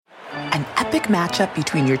An epic matchup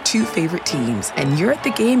between your two favorite teams, and you're at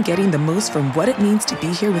the game getting the most from what it means to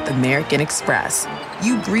be here with American Express.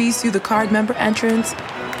 You breeze through the card member entrance,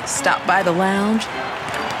 stop by the lounge.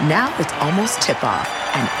 Now it's almost tip-off,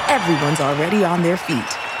 and everyone's already on their feet.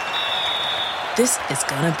 This is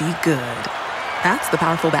gonna be good. That's the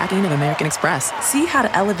powerful backing of American Express. See how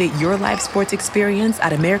to elevate your live sports experience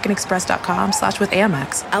at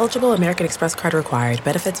americanexpress.com/withAmex. Eligible American Express card required.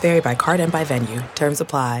 Benefits vary by card and by venue. Terms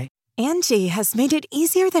apply. Angie has made it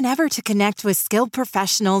easier than ever to connect with skilled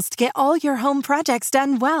professionals to get all your home projects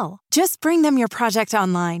done well. Just bring them your project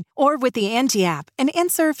online or with the Angie app and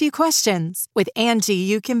answer a few questions. With Angie,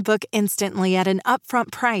 you can book instantly at an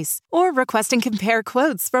upfront price or request and compare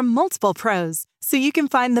quotes from multiple pros so you can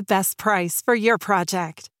find the best price for your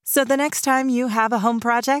project. So the next time you have a home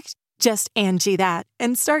project, just Angie that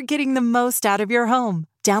and start getting the most out of your home.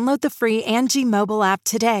 Download the free Angie mobile app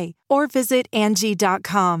today or visit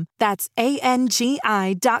Angie.com. That's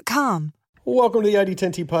ANGI.com. Welcome to the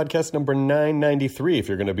ID10T podcast number 993. If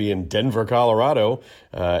you're going to be in Denver, Colorado,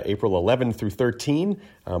 April 11 through 13,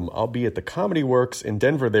 I'll be at the Comedy Works in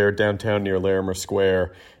Denver there, downtown near Larimer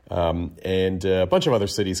Square, and a bunch of other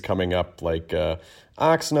cities coming up like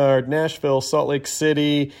Oxnard, Nashville, Salt Lake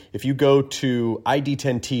City. If you go to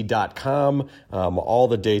ID10T.com, all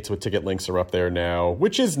the dates with ticket links are up there now,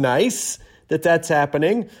 which is nice that that's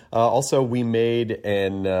happening. Also, we made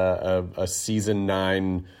a season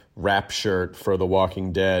 9 wrap shirt for The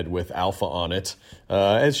Walking Dead with Alpha on it,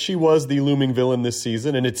 as she was the looming villain this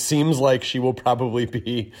season, and it seems like she will probably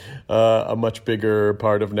be a much bigger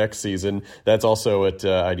part of next season. That's also at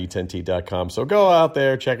ID10T.com. So go out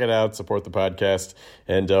there, check it out, support the podcast,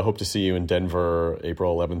 and hope to see you in Denver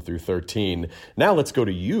April 11 through 13. Now let's go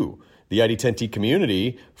to you, the ID10T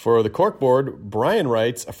community. For the corkboard, Brian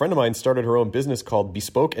writes, a friend of mine started her own business called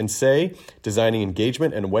Bespoke and Say, designing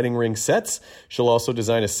engagement and wedding ring sets. She'll also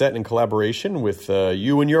design a set in collaboration with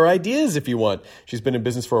you and your ideas if you want. She's been in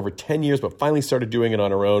business for over 10 years, but finally started doing it on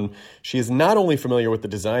her own. She is not only familiar with the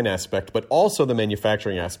design aspect, but also the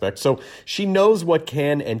manufacturing aspect. So she knows what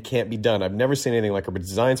can and can't be done. I've never seen anything like her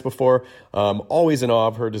designs before. Always in awe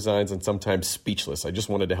of her designs and sometimes speechless. I just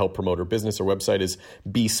wanted to help promote her business. Her website is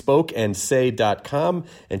bespokeandsay.com,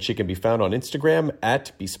 and she can be found on Instagram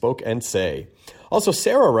at bespokeandsay. Also,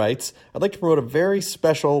 Sarah writes, I'd like to promote a very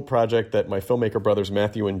special project that my filmmaker brothers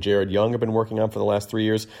Matthew and Jared Young have been working on for the last 3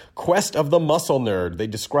 years, Quest of the Muscle Nerd. They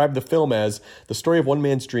describe the film as the story of one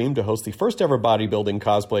man's dream to host the first ever bodybuilding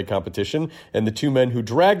cosplay competition and the two men who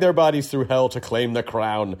drag their bodies through hell to claim the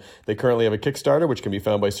crown. They currently have a Kickstarter, which can be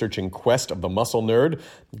found by searching Quest of the Muscle Nerd,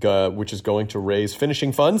 which is going to raise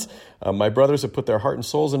finishing funds. My brothers have put their heart and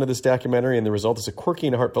souls into this documentary, and the result is a quirky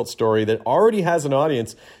and heartfelt story that already has an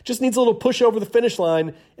audience, just needs a little push over the finish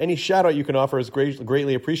line. Any shout out you can offer is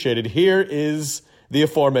greatly appreciated. Here is the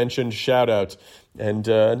aforementioned shout out. And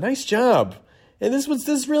nice job. And this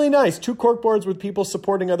is really nice. 2 corkboards with people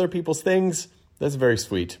supporting other people's things. That's very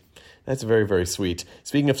sweet. That's very, very sweet.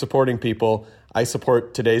 Speaking of supporting people, I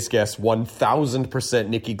support today's guest 1,000%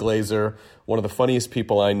 Nikki Glazer, one of the funniest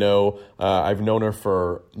people I know. I've known her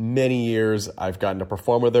for many years. I've gotten to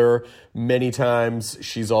perform with her many times.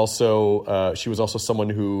 She was also someone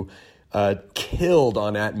who killed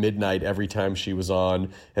on At Midnight every time she was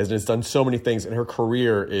on, has done so many things, and her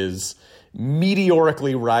career is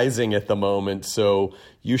meteorically rising at the moment. So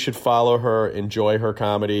you should follow her, enjoy her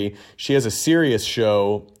comedy. She has a Sirius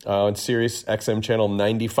show on Sirius XM channel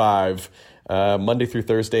 95, Monday through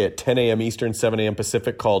Thursday at 10 a.m. Eastern, 7 a.m.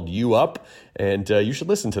 Pacific, called You Up, and you should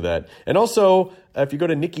listen to that. And also, if you go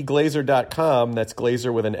to nikkiglazer.com, that's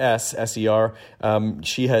Glazer with an S, S-E-R,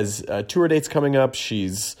 she has tour dates coming up.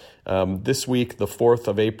 She's this week, the 4th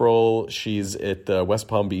of April, she's at the West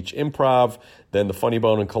Palm Beach Improv, then the Funny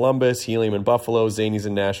Bone in Columbus, Helium in Buffalo, Zanies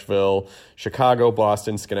in Nashville, Chicago,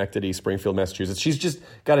 Boston, Schenectady, Springfield, Massachusetts. She's just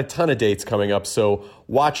got a ton of dates coming up, so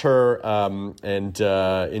watch her and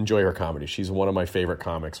enjoy her comedy. She's one of my favorite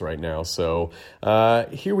comics right now. So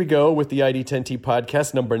here we go with the ID10T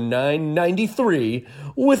podcast number 993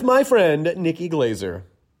 with my friend Nikki Glazer.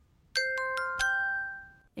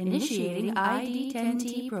 Initiating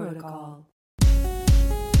ID10T protocol.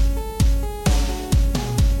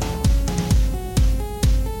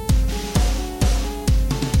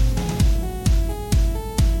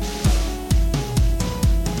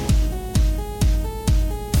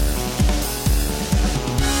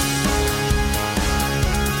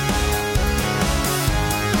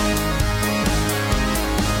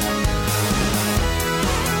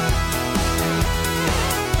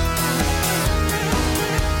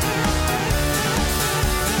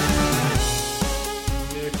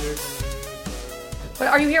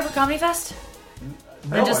 Are you here for Comedy Fest?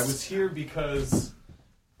 No, I was here because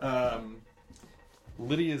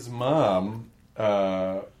Lydia's mom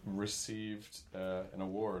received an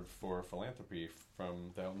award for philanthropy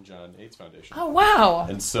from the Elton John AIDS Foundation. Oh, wow.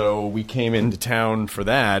 And so we came into town for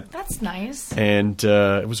that. That's nice. And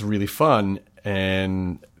it was really fun.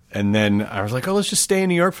 And then I was like, oh, let's just stay in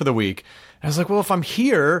New York for the week. And I was like, well, if I'm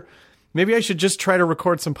here, maybe I should just try to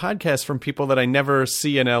record some podcasts from people that I never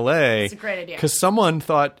see in L.A. It's a great idea. Because someone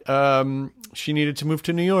thought she needed to move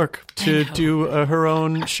to New York to do her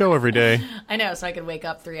own show every day. I know, so I could wake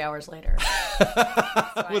up 3 hours later.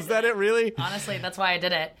 Was that it, really? Honestly, that's why I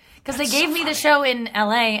did it. Because they gave me the show in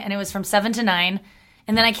L.A., and it was from 7 to 9.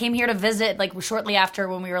 And then I came here to visit, like, shortly after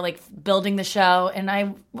when we were, like, building the show. And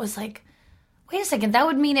I was like, wait a second, that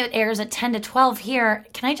would mean it airs at 10 to 12 here.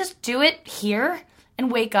 Can I just do it here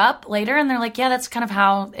and wake up later? And they're like, yeah, that's kind of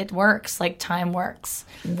how it works. Like, time works.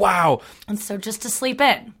 Wow. And so just to sleep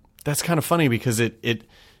in. That's kind of funny because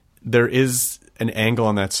there is an angle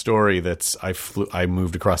on that story that's I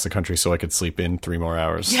moved across the country so I could sleep in 3 more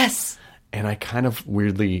hours. Yes. And I kind of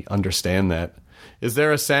weirdly understand that. Is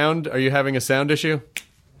there a sound? Are you having a sound issue?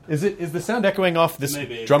 Is the sound echoing off this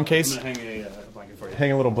drum case? I'm going to hang a blanket for you.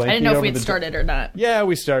 Hang a little blanket. I didn't know if over we'd the started or not. Yeah,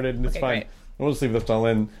 we started, and it's Okay, fine. great. We'll just leave this all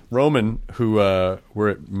in. Roman, who we're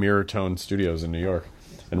at Mirror Tone Studios in New York,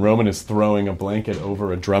 and Roman is throwing a blanket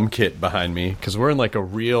over a drum kit behind me because we're in like a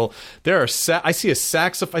real. I see a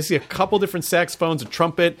saxophone. I see a couple different saxophones, a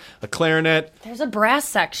trumpet, a clarinet. There's a brass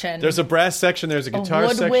section. There's a brass section. There's a guitar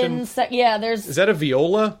woodwind section. Yeah, there's. Is that a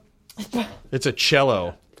viola? It's a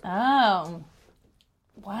cello. Oh.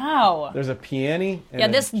 Wow. There's a piano. Yeah,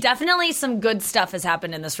 this definitely some good stuff has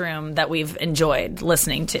happened in this room that we've enjoyed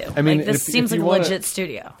listening to. I mean, like, this seems like a legit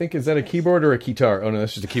studio. I think, is that a keyboard or a guitar? Oh no,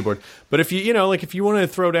 that's just a keyboard. But if you want to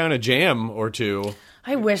throw down a jam or two.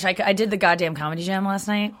 I wish I could. I did the goddamn comedy jam last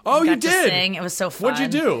night. Oh, you got to did? sing. It was so fun.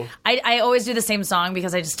 What'd you do? I always do the same song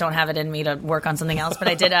because I just don't have it in me to work on something else. But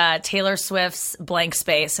I did Taylor Swift's Blank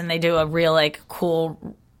Space, and they do a real like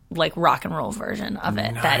cool like rock and roll version of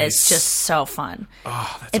it. Nice. That is just so fun.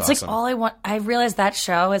 Oh, that's it's awesome. like all I want. I realize that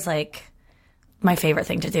show is like my favorite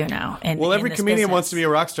thing to do now. Well, every in this comedian business. wants to be a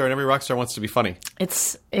rock star, and every rock star wants to be funny.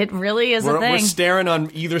 It really is a thing. We're staring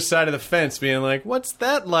on either side of the fence, being like, "What's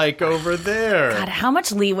that like over there?" God, how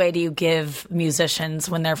much leeway do you give musicians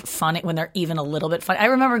when they're funny, when they're even a little bit funny? I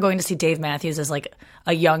remember going to see Dave Matthews as like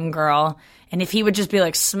a young girl, and if he would just be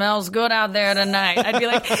like, "Smells good out there tonight," I'd be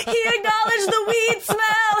like, "He acknowledged the weed smell.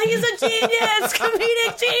 He's a genius,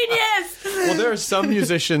 comedic genius." Well, there are some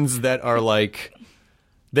musicians that are like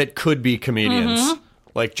that could be comedians. Mm-hmm.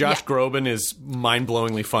 Like Josh Groban is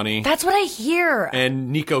mind-blowingly funny. That's what I hear.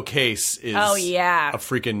 And Nico Case is Oh, yeah. a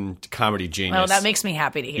freaking comedy genius. Oh, that makes me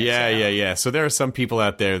happy to hear. Yeah. So there are some people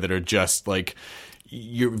out there that are just like,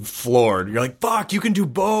 you're floored. You're like, fuck, you can do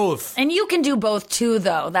both. And you can do both too,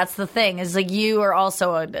 though. That's the thing. Is like you are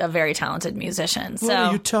also a very talented musician. So what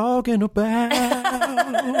are you talking about?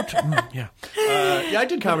 Yeah, I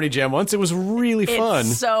did Comedy Jam once. It was really fun.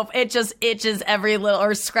 So it just itches every little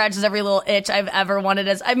or scratches every little itch I've ever wanted.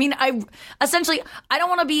 I don't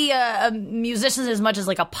want to be a musician as much as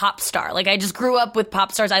like a pop star. Like I just grew up with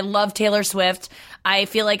pop stars. I love Taylor Swift. I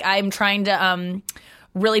feel like I'm trying to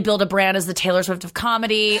really build a brand as the Taylor Swift of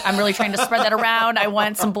comedy. I'm really trying to spread that around. I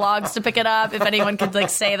want some blogs to pick it up. If anyone could like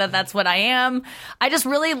say that that's what I am. I just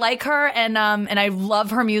really like her and I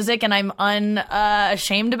love her music and I'm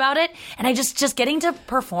unashamed about it. And I just getting to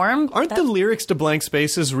perform. Aren't the lyrics to Blank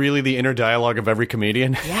Spaces really the inner dialogue of every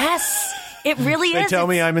comedian? Yes. It really They is. tell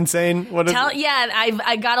me I'm insane.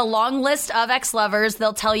 I got a long list of ex-lovers.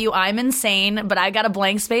 They'll tell you I'm insane, but I got a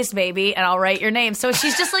blank space, baby, and I'll write your name. So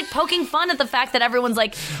she's just like poking fun at the fact that everyone's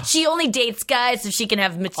like, she only dates guys so she can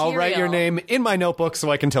have material. I'll write your name in my notebook so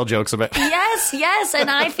I can tell jokes about it. Yes. And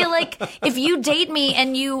I feel like if you date me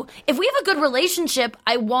and if we have a good relationship,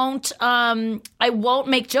 I won't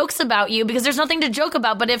make jokes about you because there's nothing to joke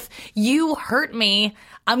about. But if you hurt me,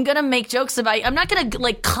 I'm going to make jokes about you. I'm not going to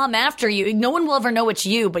like come after you. No one will ever know it's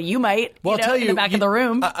you, but you might. Well, I'll tell you, in the back of the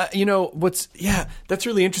room. That's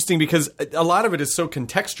really interesting because a lot of it is so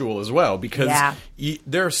contextual as well because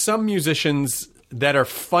there are some musicians that are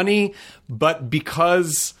funny, but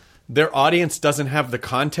because their audience doesn't have the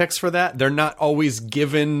context for that, they're not always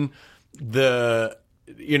given the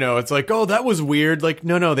you know, it's like, oh, that was weird. Like,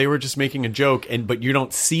 no, they were just making a joke. But you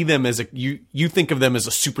don't see them as you think of them as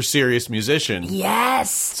a super serious musician.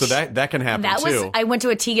 Yes. So that can happen too. I went to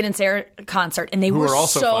a Tegan and Sarah concert, and they were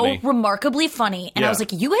also so funny. remarkably funny. And I was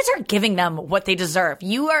like, you guys aren't giving them what they deserve.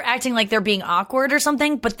 You are acting like they're being awkward or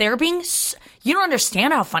something, but they're being, you don't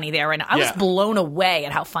understand how funny they are right now. I was blown away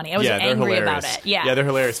at how funny. I was angry about it. Yeah, they're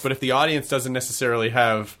hilarious. But if the audience doesn't necessarily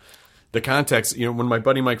have the context, you know, when my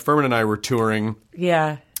buddy Mike Furman and I were touring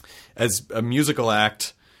as a musical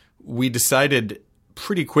act, we decided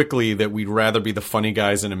pretty quickly that we'd rather be the funny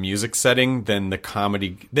guys in a music setting than the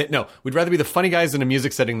comedy. We'd rather be the funny guys in a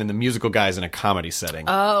music setting than the musical guys in a comedy setting.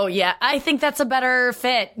 Oh, yeah. I think that's a better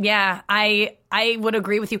fit. Yeah, I would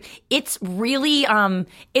agree with you. It's really,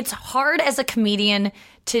 it's hard as a comedian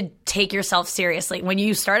to take yourself seriously. When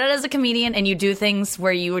you start out as a comedian and you do things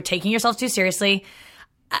where you are taking yourself too seriously,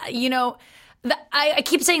 you know, I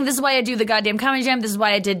keep saying this is why I do the goddamn comedy jam. This is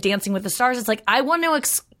why I did Dancing with the Stars. It's like I want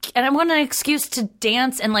an excuse to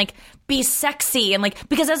dance and like be sexy and like,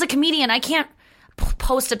 because as a comedian I can't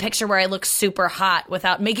post a picture where I look super hot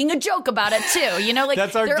without making a joke about it too. You know, like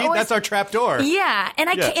that's our trap door. Yeah, and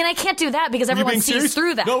I can't do that because everyone sees serious?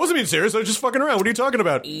 through that. No, I wasn't being serious. I was just fucking around. What are you talking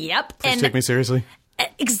about? Yep. Please take me seriously.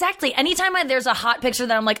 Exactly. Anytime there's a hot picture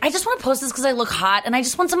that I'm like, I just want to post this because I look hot and I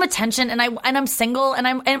just want some attention and I'm single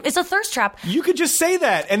and it's a thirst trap. You could just say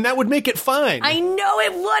that and that would make it fine. I know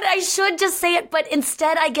it would. I should just say it, but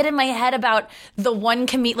instead I get in my head about the one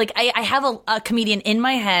comedian. Like I have a comedian in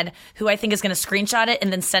my head who I think is going to screenshot it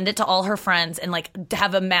and then send it to all her friends and like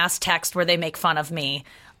have a mass text where they make fun of me.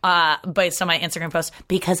 Based on my Instagram post,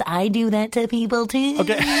 because I do that to people too.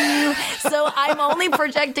 Okay. So I'm only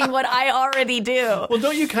projecting what I already do. Well,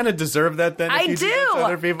 don't you kind of deserve that then? I do. To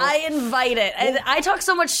other people? I invite it. And I talk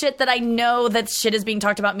so much shit that I know that shit is being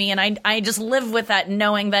talked about me, and I just live with that,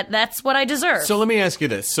 knowing that that's what I deserve. So let me ask you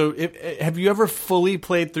this. So have you ever fully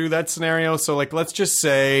played through that scenario? So like, let's just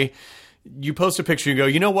say you post a picture, you go,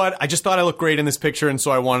 you know what? I just thought I looked great in this picture, and so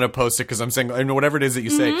I wanted to post it because I'm single, and whatever it is that you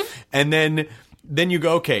say. And then you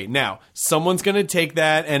go, okay, now someone's going to take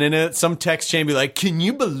that and in some text chain be like, can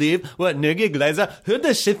you believe what Nugget Glazer, who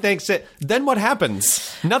the shit thinks it? Then what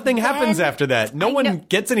happens? Nothing happens after that. No one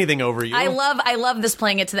gets anything over you. I love this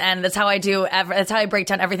playing it to the end. That's how I do. That's how I break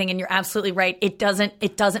down everything. And you're absolutely right. It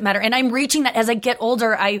doesn't matter. And I'm reaching that as I get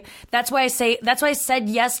older. That's why I said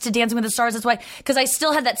yes to Dancing with the Stars. That's why, because I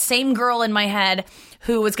still had that same girl in my head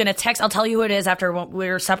who was going to text, I'll tell you who it is after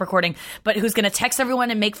we're stop recording, but who's going to text everyone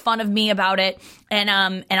and make fun of me about it. And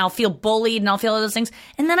I'll feel bullied and I'll feel all those things.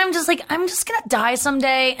 And then I'm just like, I'm just going to die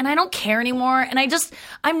someday and I don't care anymore. And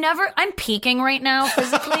I'm peaking right now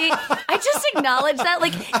physically. I just acknowledge that.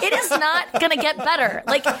 Like, it is not going to get better.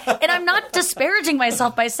 Like, and I'm not disparaging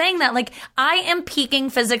myself by saying that. Like, I am peaking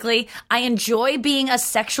physically. I enjoy being a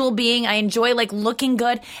sexual being. I enjoy like looking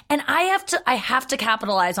good. And I have to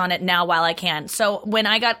capitalize on it now while I can. So when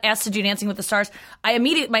I got asked to do Dancing with the Stars,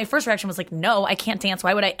 my first reaction was like, no, I can't dance.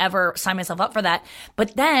 Why would I ever sign myself up for that?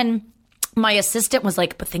 But then my assistant was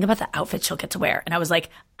like, but think about the outfit she'll get to wear. And I was like,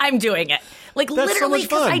 I'm doing it. Like, that's literally,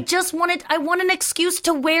 because I want an excuse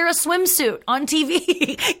to wear a swimsuit on TV.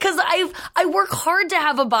 Because I work hard to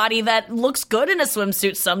have a body that looks good in a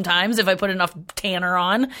swimsuit sometimes if I put enough tanner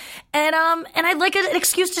on. And I'd like an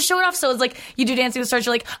excuse to show it off. So it's like, you do Dancing with the Stars,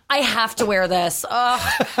 you're like, I have to wear this.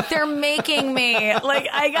 They're making me. Like,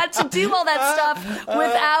 I got to do all that stuff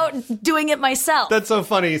without doing it myself. That's so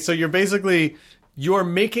funny. So you're basically... You are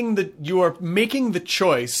making the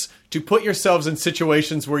choice to put yourselves in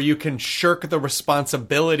situations where you can shirk the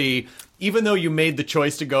responsibility, even though you made the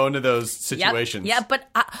choice to go into those situations. Yeah, but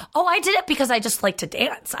I did it because I just like to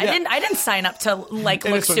dance. I didn't sign up to like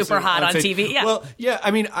look super hot on TV. Yeah. Well, yeah.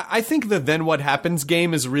 I mean, I think the Then What Happens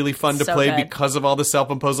game is really fun to play because of all the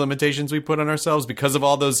self-imposed limitations we put on ourselves, because of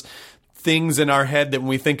all those things in our head that when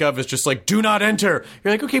we think of is just like, do not enter.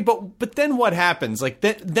 You're like, okay, but then what happens? Like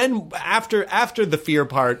then after the fear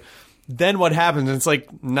part, then what happens? And it's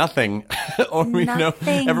like nothing. Or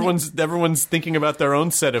nothing. You know, everyone's thinking about their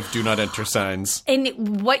own set of do not enter signs.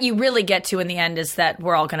 And what you really get to in the end is that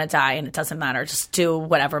we're all going to die and it doesn't matter. Just do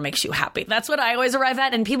whatever makes you happy. That's what I always arrive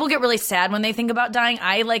at. And people get really sad when they think about dying.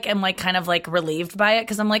 I am kind of relieved by it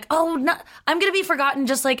because I'm like, oh, no, I'm going to be forgotten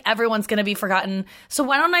just like everyone's going to be forgotten. So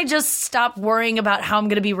why don't I just stop worrying about how I'm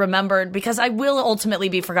going to be remembered? Because I will ultimately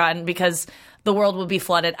be forgotten because the world will be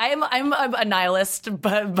flooded. I'm a nihilist,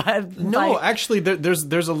 but no, actually,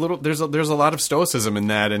 there's a lot of stoicism in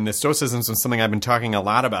that, and the stoicism is something I've been talking a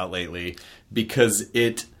lot about lately because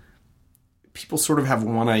people sort of have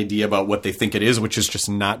one idea about what they think it is, which is just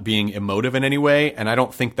not being emotive in any way, and I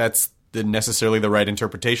don't think that's necessarily the right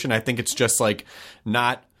interpretation. I think it's just like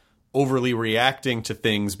not overly reacting to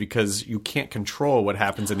things, because you can't control what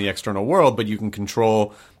happens in the external world, but you can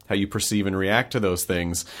control how you perceive and react to those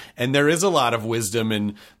things. And there is a lot of wisdom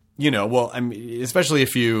in, especially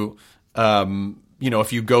if you,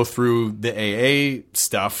 if you go through the AA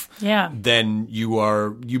stuff, then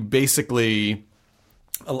you basically,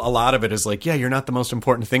 a lot of it is like, you're not the most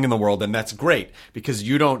important thing in the world. And that's great, because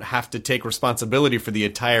you don't have to take responsibility for the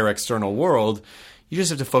entire external world. You just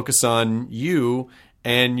have to focus on you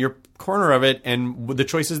and your corner of it and the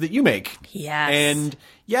choices that you make. Yes. And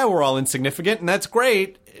we're all insignificant, and that's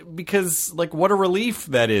great, because like what a relief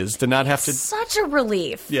that is to not have to. Such a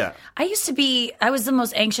relief. Yeah. I was the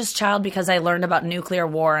most anxious child because I learned about nuclear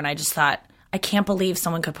war, and I just thought, I can't believe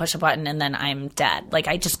someone could push a button and then I'm dead. Like,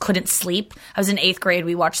 I just couldn't sleep. I was in 8th grade.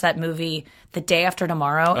 We watched that movie The Day After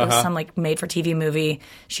Tomorrow. It was some like made for TV movie.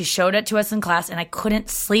 She showed it to us in class, and I couldn't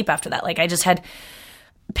sleep after that. Like, I just had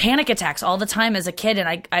panic attacks all the time as a kid,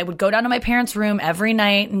 and I would go down to my parents' room every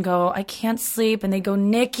night and go, I can't sleep, and they'd go,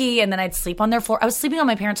 Nikki, and then I'd sleep on their floor. I was sleeping on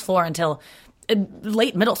my parents' floor until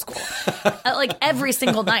late middle school, like every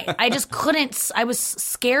single night. I just couldn't. I was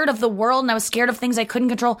scared of the world, and I was scared of things I couldn't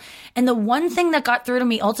control. And the one thing that got through to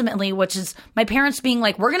me ultimately, which is my parents being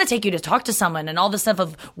like, we're going to take you to talk to someone, and all this stuff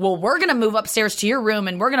of, well, we're going to move upstairs to your room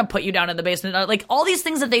and we're going to put you down in the basement. Like, all these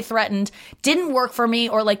things that they threatened didn't work for me,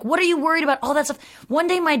 or like, what are you worried about? All that stuff. One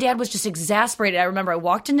day my dad was just exasperated. I remember I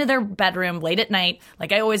walked into their bedroom late at night,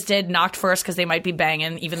 like I always did, knocked first because they might be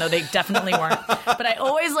banging, even though they definitely weren't. But I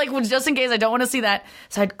always like, just in case, I don't want to see that.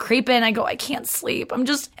 So I'd creep in, I go, I can't sleep. And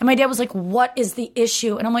my dad was like, what is the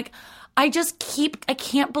issue? And I'm like, I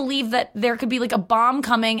can't believe that there could be like a bomb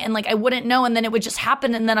coming and like I wouldn't know, and then it would just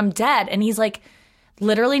happen and then I'm dead. And he's like,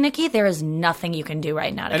 literally, Nikki, there is nothing you can do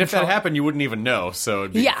right now to And control. if that happened, you wouldn't even know, so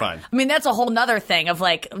it'd be fine. I mean, that's a whole nother thing of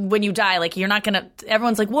like, when you die, like, you're not going to,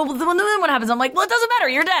 everyone's like, well, then what happens? I'm like, well, it doesn't matter,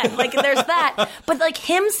 you're dead. Like, there's that. But like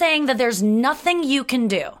him saying that there's nothing you can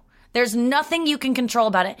do, there's nothing you can control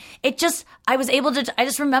about it. I just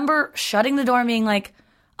remember shutting the door and being like,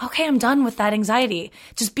 okay, I'm done with that anxiety.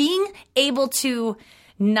 Just being able to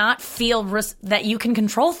not feel that you can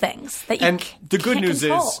control things. And the good news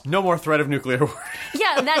is no more threat of nuclear war.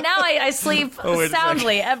 Yeah, now I sleep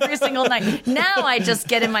soundly every single night. Now I just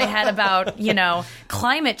get in my head about,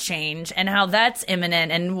 climate change and how that's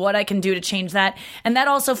imminent and what I can do to change that. And that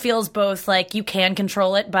also feels both like you can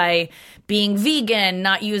control it by being vegan,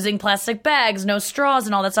 not using plastic bags, no straws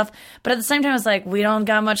and all that stuff. But at the same time, it's like, we don't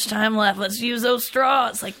got much time left. Let's use those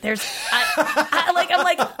straws. Like I'm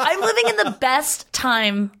living in the best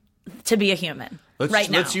time to be a human.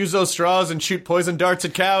 Let's use those straws and shoot poison darts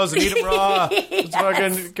at cows and eat them raw. Let's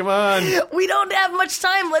fucking, come on. We don't have much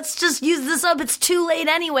time. Let's just use this up. It's too late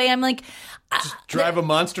anyway. I'm like, just drive a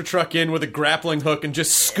monster truck in with a grappling hook and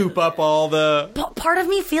just scoop up all the. Part of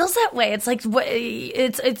me feels that way. It's like,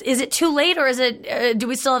 is it too late, or is it? Do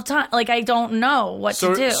we still have time? Like, I don't know what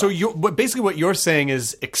to do. So basically what you're saying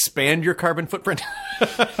is expand your carbon footprint.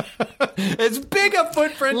 As big a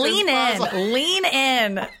footprint. Lean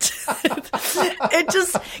in. It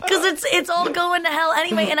just because it's all going to hell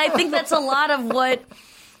anyway, and I think that's a lot of what.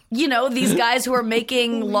 These guys who are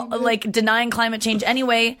making, denying climate change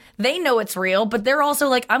anyway, they know it's real, but they're also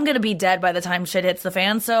like, I'm going to be dead by the time shit hits the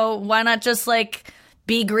fan, so why not just,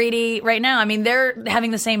 be greedy right now? I mean, they're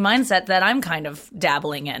having the same mindset that I'm kind of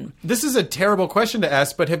dabbling in. This is a terrible question to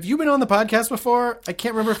ask, but have you been on the podcast before? I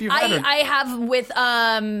can't remember if you have. I have with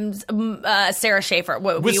Sarah Schaefer.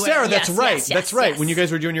 With Sarah, that's right. That's right. Yes. When you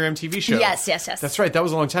guys were doing your MTV show. Yes. That's right. That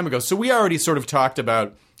was a long time ago. So we already sort of talked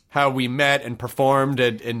about how we met and performed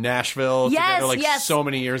in Nashville together so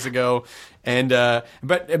many years ago. And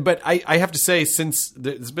but I have to say, since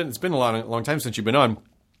it's been a long time since you've been on.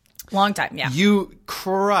 Long time, yeah. You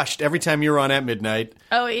crushed every time you were on at midnight.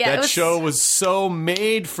 Oh, yeah. That show was so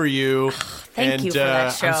made for you. Thank you for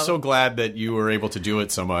that show. I'm so glad that you were able to do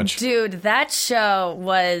it so much. Dude, that show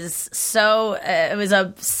was it was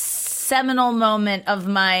a seminal moment of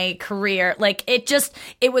my career. Like, it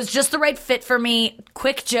was just the right fit for me.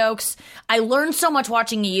 Quick jokes. I learned so much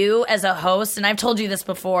watching you as a host, and I've told you this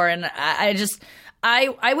before, and I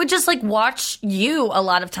would just watch you a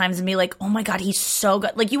lot of times and be like, oh my God, he's so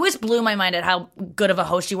good. Like, you always blew my mind at how good of a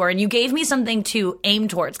host you were, and you gave me something to aim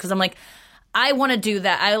towards, because I'm like, I want to do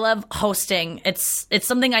that. I love hosting. It's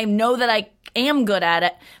something I know that I am good at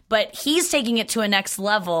it, but he's taking it to a next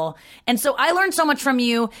level. And so I learned so much from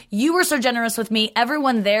you. You were so generous with me.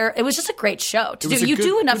 Everyone there. It was just a great show to do. You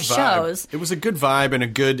do enough shows. It was a good vibe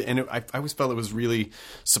and I always felt it was really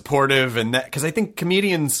supportive, and that, because I think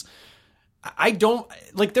comedians, I don't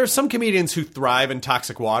like. There's some comedians who thrive in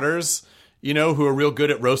toxic waters, you know, who are real good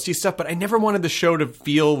at roasty stuff. But I never wanted the show to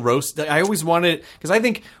feel roast. I always wanted, because I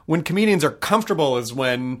think when comedians are comfortable is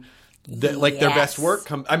when like their best work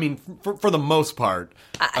comes. I mean, for the most part,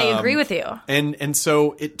 I agree with you. And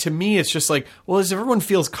so to me, it's just like, well, as everyone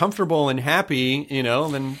feels comfortable and happy, you know,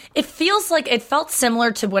 then it feels like it felt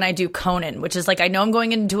similar to when I do Conan, which is like I know I'm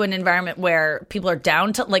going into an environment where people are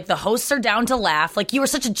down to, like, the hosts are down to laugh. Like, you were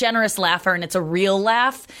such a generous laugher, and it's a real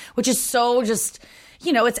laugh, which is so just.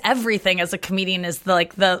 You know, it's everything as a comedian is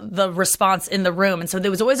the response in the room, and so there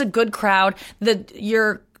was always a good crowd.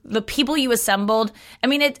 The people you assembled. I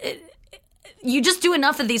mean, you just do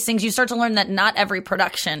enough of these things, you start to learn that not every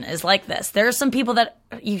production is like this. There are some people that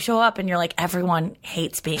you show up and you're like, everyone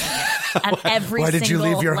hates being here. At every Why single did you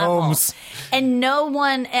leave your level. homes? And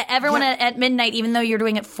everyone at midnight, even though you're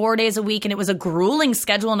doing it 4 days a week, and it was a grueling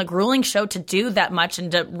schedule and a grueling show to do that much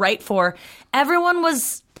and to write for, everyone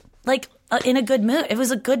was like in a good mood. It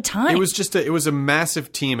was a good time. it was just it was a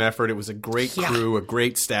massive team effort. It was a great crew, a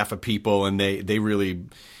great staff of people, and they really.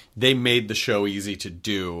 They made the show easy to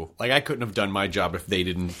do. Like, I couldn't have done my job if they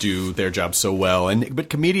didn't do their job so well. But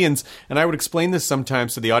comedians, and I would explain this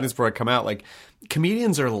sometimes to the audience before I come out, like,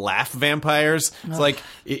 comedians are laugh vampires. It's like,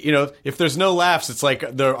 you know, if there's no laughs, it's like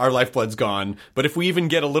our lifeblood's gone. But if we even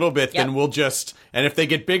get a little bit, then we'll just, and if they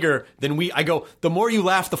get bigger, then I go, the more you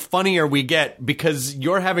laugh, the funnier we get, because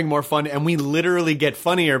you're having more fun, and we literally get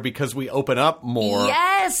funnier because we open up more.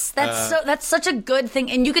 Yes, that's such a good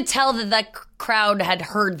thing. And you could tell that crowd had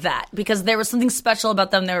heard that, because there was something special about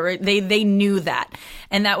them. They knew that.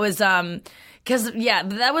 And that was, because,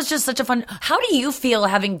 that was just such a fun. How do you feel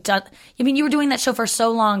having done? I mean, you were doing that show for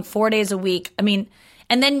so long, 4 days a week. I mean,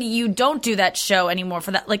 and then you don't do that show anymore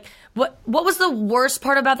for that. Like, what was the worst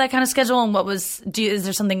part about that kind of schedule? And is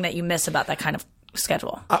there something that you miss about that kind of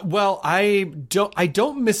schedule? Well, I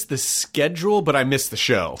don't miss the schedule, but I miss the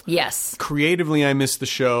show. Yes. Creatively, I miss the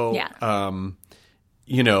show. Yeah.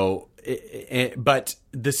 You know, but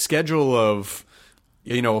the schedule of,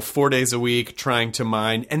 you know, 4 days a week trying to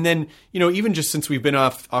mine. And then, you know, even just since we've been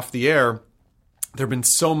off the air, there's been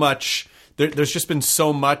so much, there's just been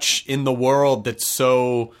so much in the world that's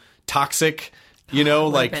so toxic, you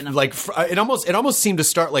know, it almost seemed to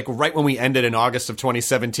start like right when we ended in August of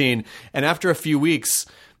 2017. And after a few weeks,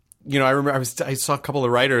 you know, I remember I saw a couple of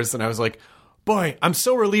writers and I was like, boy, I'm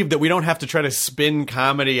so relieved that we don't have to try to spin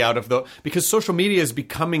comedy out of because social media has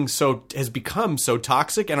become so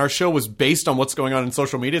toxic, and our show was based on what's going on in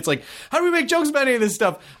social media. It's like, how do we make jokes about any of this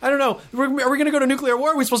stuff? I don't know. Are we going to go to nuclear war?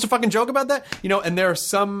 Are we supposed to fucking joke about that? You know, and there are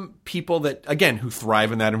some people that, again, who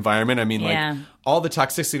thrive in that environment. I mean, like, all the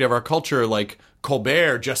toxicity of our culture, like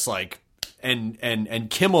Colbert, just like, and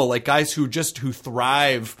Kimmel, like guys who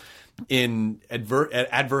thrive in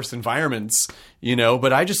adverse environments, you know,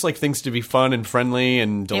 but I just like things to be fun and friendly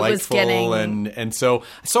and delightful, and so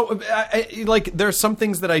like there are some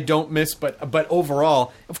things that I don't miss, but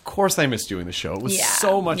overall, of course, I miss doing the show. It was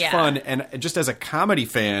so much fun, and just as a comedy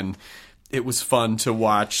fan, it was fun to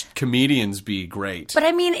watch comedians be great. But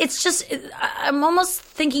I mean, it's just, I'm almost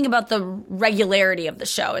thinking about the regularity of the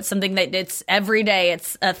show. It's something that it's every day.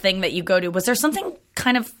 It's a thing that you go to. Was there something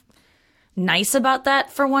kind of nice about that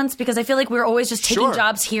for once? Because I feel like we're always just taking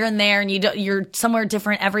jobs here and there, and you're somewhere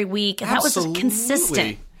different every week, and that was just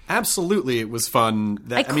consistent. Absolutely, it was fun.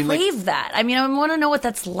 I crave that. I mean, I want to know what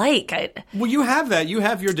that's like. Well, you have that. You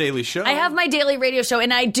have your daily show. I have my daily radio show,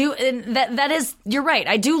 and I do. And that is, you're right.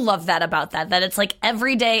 I do love that about that. That it's like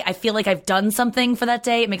every day I feel like I've done something for that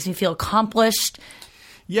day. It makes me feel accomplished.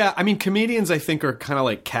 Yeah, I mean, comedians, I think, are kind of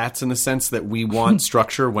like cats in the sense that we want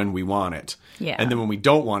structure when we want it. Yeah. And then when we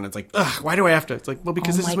don't want it, it's like, ugh, why do I have to? It's like, well,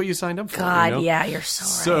 because this is what you signed up for. God, you know? yeah, you're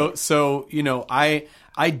so right. So, you know, I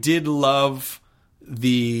did love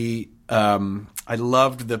I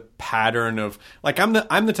loved the pattern of, like, I'm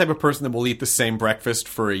the type of person that will eat the same breakfast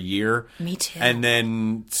for a year. Me too. And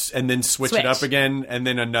then switch it up again, and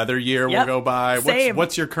then another year will go by. Same.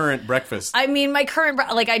 What's your current breakfast? I mean, my current,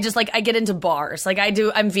 I get into bars. Like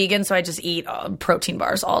I'm vegan, so I just eat protein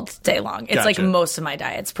bars all day long. It's like most of my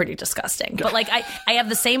diet. It's pretty disgusting. But like I have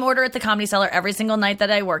the same order at the Comedy Cellar every single night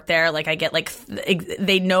that I work there. Like I get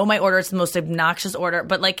they know my order. It's the most obnoxious order.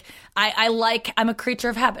 But like I'm a creature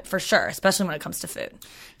of habit for sure, especially when it comes to food.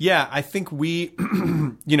 Yeah, I think we,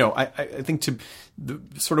 you know, I think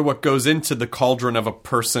sort of what goes into the cauldron of a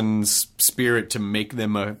person's spirit to make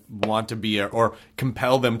them want to be or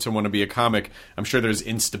compel them to want to be a comic. I'm sure there's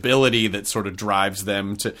instability that sort of drives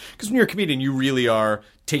them to, because when you're a comedian, you really are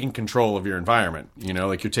taking control of your environment. You know,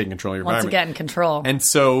 like you're taking control of your environment. Once again, control. And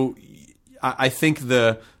so I think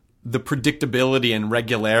the predictability and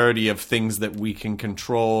regularity of things that we can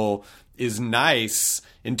control is nice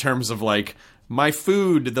in terms of like my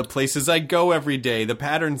food, the places I go every day, the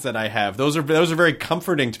patterns that I have. Those are very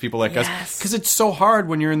comforting to people like us, because it's so hard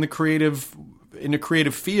when you're in a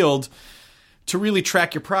creative field to really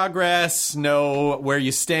track your progress, know where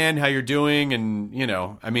you stand, how you're doing, and,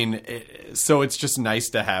 so it's just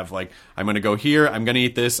nice to have, like, I'm going to go here, I'm going to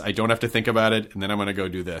eat this, I don't have to think about it, and then I'm going to go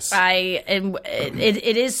do this.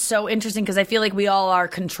 It is so interesting because I feel like we all are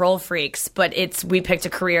control freaks, but we picked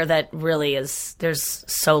a career that really is, there's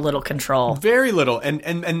so little control. Very little. And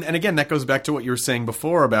again, that goes back to what you were saying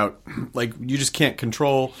before about, like, you just can't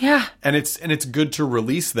control. Yeah. And it's good to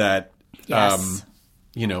release that. Yes.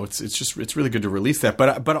 It's really good to release that,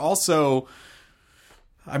 but also,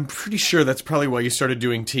 I'm pretty sure that's probably why you started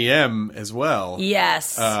doing TM as well.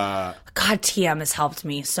 Yes. God, TM has helped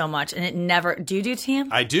me so much, and it never. Do you do TM?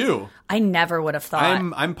 I do. I never would have thought.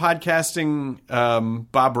 I'm podcasting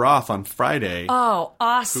Bob Roth on Friday. Oh,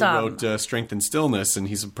 awesome! Who wrote Strength and Stillness, and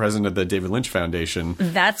he's the president of the David Lynch Foundation.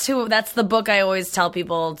 That's the book I always tell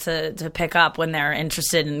people to pick up when they're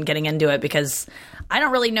interested in getting into it, because I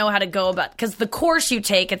don't really know how to go about, because the course you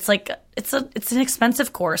take, it's like it's an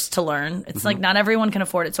expensive course to learn. It's like not everyone can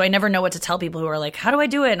afford it. So I never know what to tell people who are like, how do I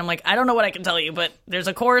do it? And I'm like, I don't know what I can tell you, but there's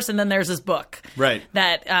a course and then there's this book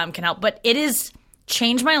that can help. But it has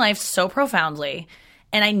changed my life so profoundly.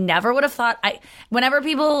 And I never would have thought, whenever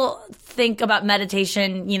people think about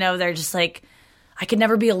meditation, they're just like, I could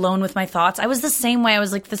never be alone with my thoughts. I was the same way. I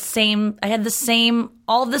was like I had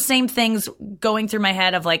all of the same things going through my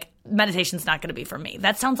head of like, meditation's not going to be for me.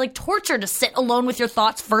 That sounds like torture, to sit alone with your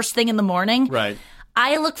thoughts first thing in the morning. Right.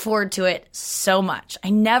 I look forward to it so much.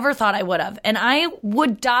 I never thought I would have. And I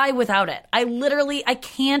would die without it. I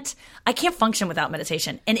can't function without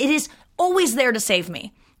meditation. And it is always there to save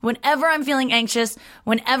me. Whenever I'm feeling anxious,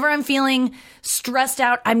 whenever I'm feeling stressed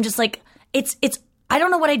out, I'm just like, I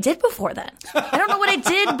don't know what I did before then. I don't know what I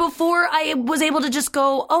did before I was able to just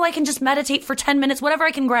go, I can just meditate for 10 minutes, whatever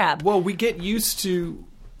I can grab. Well, we get used to,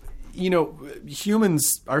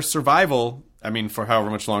 humans, our survival, for however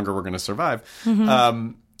much longer we're going to survive.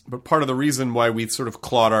 Mm-hmm. But part of the reason why we sort of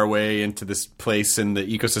clawed our way into this place in the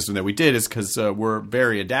ecosystem that we did is because we're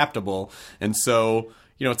very adaptable. And so,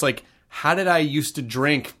 it's like, how did I used to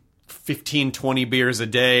drink 15, 20 beers a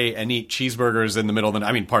day and eat cheeseburgers in the middle of the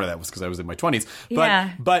night? Part of that was because I was in my 20s.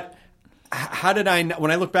 But how did I,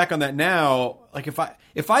 when I look back on that now, like if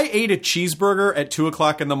I ate a cheeseburger at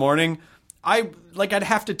 2:00 in the morning, I'd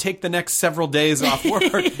have to take the next several days off work.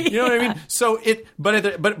 You know what I mean? So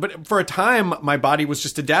but for a time, my body was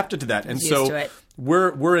just adapted to that. And so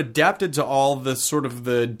we're adapted to all the sort of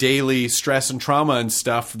the daily stress and trauma and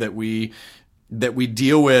stuff that we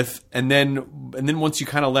deal with, and then once you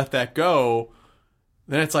kind of let that go,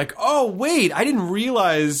 then it's like, oh wait, I didn't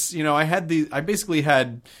realize,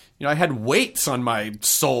 I had weights on my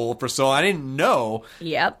soul for so long. I didn't know.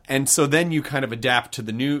 Yep. And so then you kind of adapt to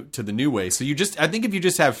the new way. So I think if you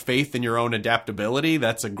just have faith in your own adaptability,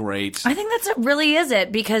 that's a great. I think really is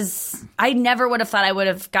it, because I never would have thought I would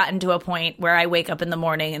have gotten to a point where I wake up in the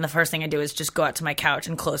morning and the first thing I do is just go out to my couch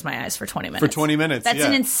and close my eyes for 20 minutes. For 20 minutes, That's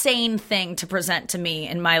an insane thing to present to me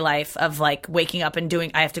in my life, of like waking up and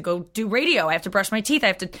I have to go do radio, I have to brush my teeth, I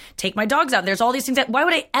have to take my dogs out. There's all these things why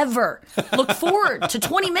would I ever look forward to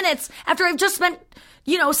 20 minutes after I've just spent,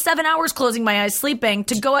 7 hours closing my eyes sleeping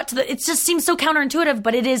to go out to it just seems so counterintuitive,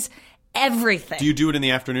 but it is everything. Do you do it in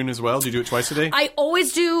the afternoon as well? Do you do it twice a day? I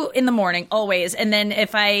always do in the morning, always. And then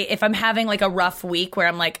if I'm having like a rough week where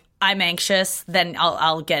I'm like, I'm anxious, then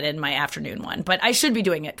I'll get in my afternoon one. But I should be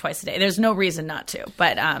doing it twice a day. There's no reason not to.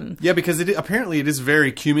 But yeah, because apparently it is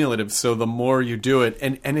very cumulative. So the more you do it,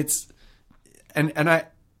 and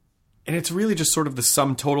it's really just sort of the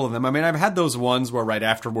sum total of them. I've had those ones where right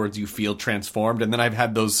afterwards you feel transformed, and then I've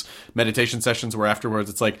had those meditation sessions where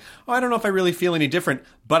afterwards it's like, I don't know if I really feel any different.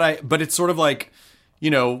 But it's sort of like,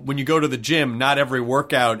 when you go to the gym, not every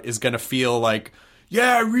workout is going to feel like,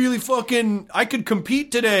 yeah, I could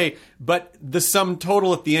compete today. But the sum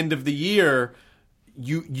total at the end of the year,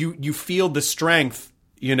 you feel the strength,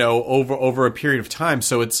 over a period of time.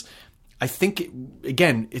 So I think,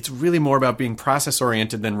 again, it's really more about being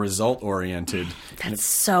process-oriented than result-oriented. That's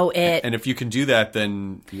so it. And if you can do that,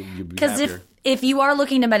 then you'll be happier. Because if you are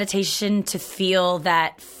looking to meditation to feel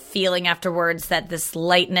that feeling afterwards, that this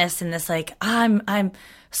lightness and this like, I'm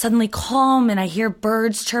suddenly calm and I hear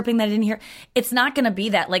birds chirping that I didn't hear, it's not going to be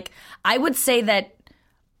that. Like, I would say that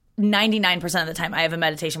 99% of the time I have a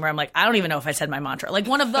meditation where I'm like, I don't even know if I said my mantra. Like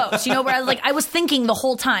one of those, where I was thinking the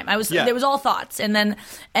whole time. There was all thoughts. And then,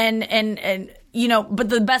 and but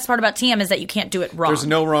the best part about TM is that you can't do it wrong. There's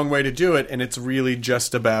no wrong way to do it, and it's really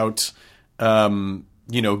just about,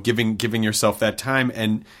 giving yourself that time.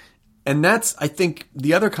 And that's, I think,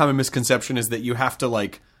 the other common misconception is that you have to,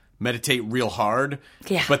 like, meditate real hard.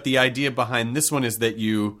 Yeah. But the idea behind this one is that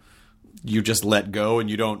you just let go, and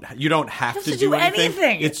you don't have to do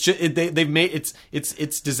anything. It's just they've made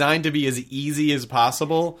it's designed to be as easy as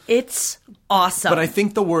possible. It's awesome. But I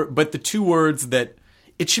think the two words that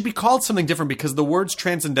it should be called something different, because the words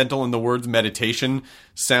transcendental and the words meditation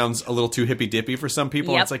sounds a little too hippy dippy for some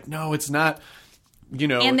people. Yep. It's like, no, it's not.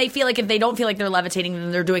 And they feel like if they don't feel like they're levitating,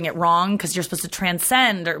 then they're doing it wrong, because you're supposed to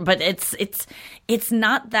transcend. But it's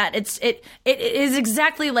not that. It is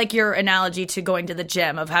exactly like your analogy to going to the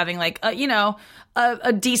gym, of having like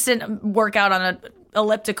a decent workout on an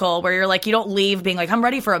elliptical, where you're like, you don't leave being like, I'm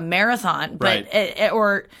ready for a marathon. But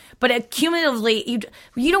right. But cumulatively,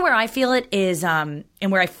 where I feel it is, and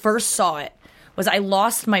where I first saw it was I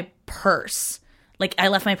lost my purse. Like, I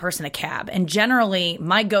left my purse in a cab. And generally,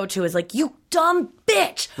 my go-to is like, you dumb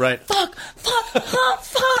bitch. Right. Fuck.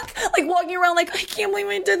 Like, walking around like, I can't believe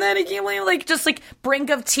I did that. I can't believe, like, just like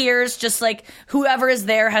brink of tears. Just like whoever is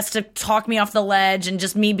there has to talk me off the ledge, and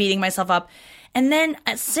just me beating myself up. And then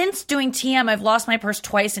since doing TM, I've lost my purse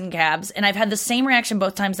twice in cabs. And I've had the same reaction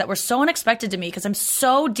both times that were so unexpected to me, because I'm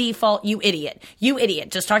so default, you idiot.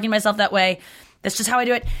 Just talking to myself that way. That's just how I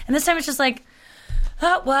do it. And this time it's just like,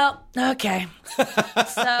 oh, well, okay.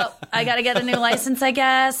 So I got to get a new license, I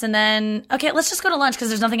guess. And then, okay, let's just go to lunch, because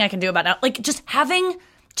there's nothing I can do about it. Like, just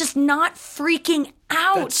not freaking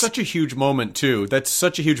out. That's such a huge moment, too. That's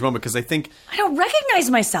such a huge moment, because I think I don't recognize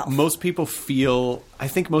myself. Most people feel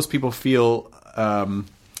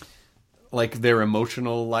like their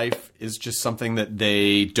emotional life is just something that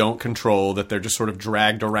they don't control, that they're just sort of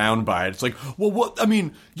dragged around by it. It's like, well, what? I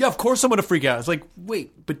mean, yeah, of course I'm going to freak out. It's like,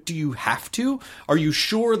 wait, but do you have to? Are you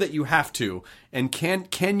sure that you have to? And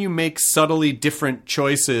can you make subtly different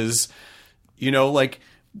choices? Like,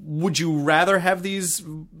 would you rather have these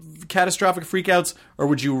catastrophic freakouts, or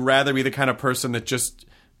would you rather be the kind of person that just,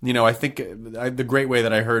 I think the great way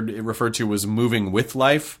that I heard it referred to was moving with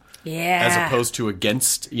life. Yeah. As opposed to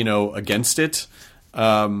against it.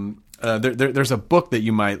 There's a book that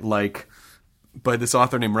you might like by this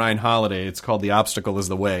author named Ryan Holiday. It's called The Obstacle is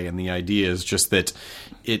the Way. And the idea is just that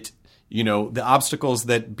the obstacles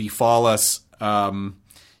that befall us,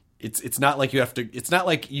 it's not like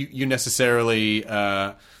you necessarily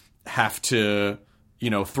have to,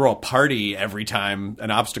 throw a party every time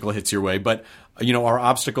an obstacle hits your way. But our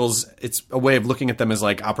obstacles, it's a way of looking at them as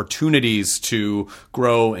like opportunities to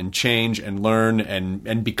grow and change and learn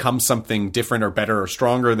and become something different or better or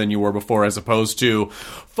stronger than you were before, as opposed to,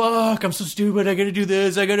 fuck, I'm so stupid, I gotta do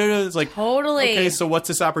this, I gotta do this. It's like, totally. Okay, so what's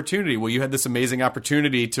this opportunity? Well, you had this amazing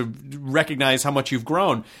opportunity to recognize how much you've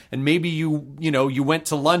grown, and maybe you went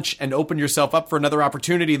to lunch and opened yourself up for another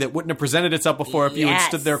opportunity that wouldn't have presented itself before if you had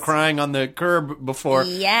stood there crying on the curb before.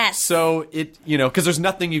 Yes. So because there's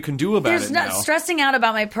nothing you can do about it now. Stressing out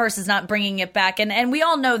about my purse is not bringing it back. And we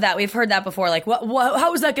all know that. We've heard that before. Like,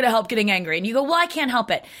 how is that going to help getting angry? And you go, well, I can't help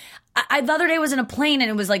it. I the other day was in a plane, and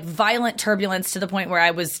it was like violent turbulence to the point where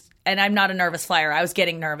I was, and I'm not a nervous flyer, I was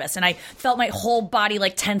getting nervous. And I felt my whole body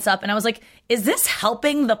like tense up. And I was like, is this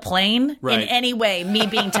helping the plane in any way, me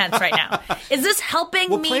being tense right now? Is this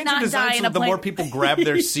helping me not die in a plane? The more people grab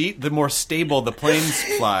their seat, the more stable the planes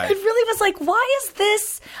fly. It really was like, why is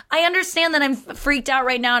this? I understand that I'm freaked out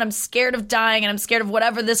right now, and I'm scared of dying, and I'm scared of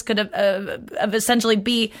whatever this could have essentially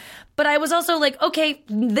be. But I was also like, okay,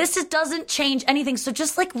 this doesn't change anything. So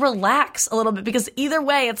just like relax a little bit, because either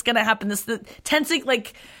way it's going to happen. The tensing,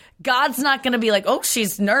 like, God's not going to be like, oh,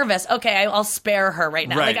 she's nervous. Okay, I'll spare her right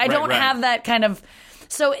now. Right, I don't have that kind of.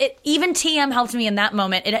 So even TM helped me in that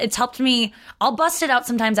moment. It's helped me. I'll bust it out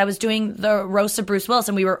sometimes. I was doing the roast of Bruce Willis,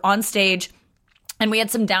 and we were on stage, and we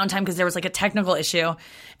had some downtime because there was like a technical issue.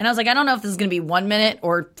 And I was like, I don't know if this is going to be 1 minute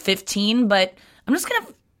or 15, but I'm just going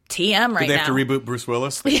to TM right now. Did they have to reboot Bruce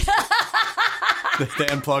Willis? They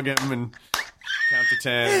unplug him and count to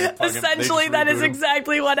 10. Essentially, that is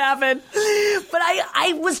exactly what happened. But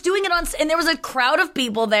I was doing it and there was a crowd of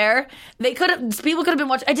people there. People could have been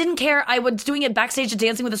watching. I didn't care. I was doing it backstage at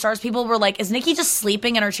Dancing with the Stars. People were like, is Nikki just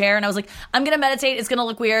sleeping in her chair? And I was like, I'm going to meditate. It's going to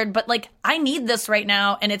look weird. But like, I need this right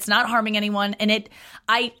now, and it's not harming anyone. And it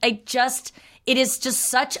is just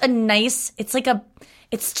such a nice,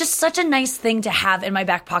 it's just such a nice thing to have in my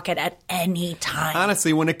back pocket at any time.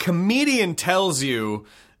 Honestly, when a comedian tells you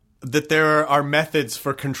that there are methods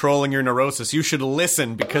for controlling your neurosis, you should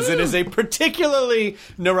listen, because it is a particularly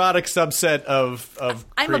neurotic subset of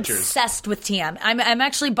I'm creatures. obsessed with TM. I'm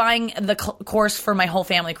actually buying the course for my whole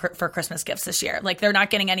family for Christmas gifts this year. Like, they're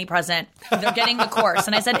not getting any present. They're getting the course.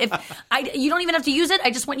 And I said, you don't even have to use it.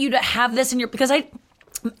 I just want you to have this in your, because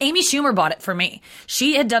Amy Schumer bought it for me.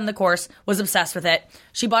 She had done the course, was obsessed with it.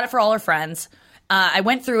 She bought it for all her friends. I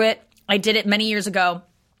went through it. I did it many years ago.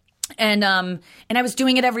 And I was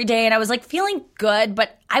doing it every day, and I was like feeling good,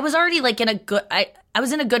 but I was already like I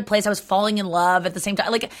was in a good place. I was falling in love at the same time.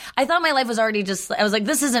 Like, I thought my life was already I was like,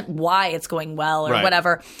 this isn't why it's going well or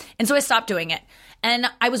whatever. And so I stopped doing it. And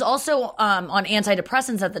I was also on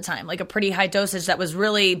antidepressants at the time, like a pretty high dosage that was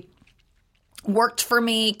really worked for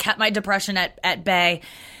me, kept my depression at bay.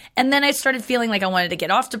 And then I started feeling like I wanted to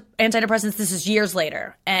get off antidepressants. This is years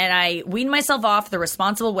later. And I weaned myself off the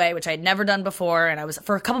responsible way, which I had never done before. And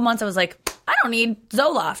for a couple months, I was like, I don't need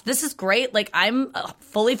Zoloft. This is great. Like, I'm a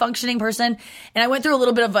fully functioning person. And I went through a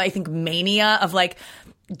little bit of, I think, mania of like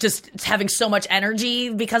just having so much energy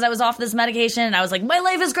because I was off this medication. And I was like, my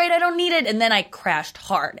life is great. I don't need it. And then I crashed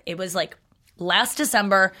hard. It was like last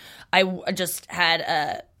December, I just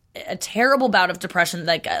had a terrible bout of depression.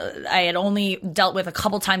 Like, I had only dealt with a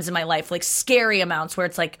couple times in my life, like scary amounts where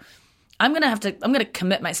it's like, I'm going to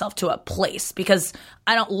commit myself to a place because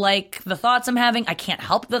I don't like the thoughts I'm having. I can't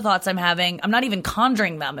help the thoughts I'm having. I'm not even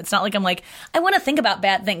conjuring them. It's not like I'm like, I want to think about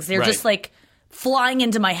bad things. They're just like flying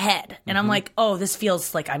into my head. And I'm like, oh, this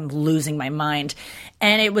feels like I'm losing my mind.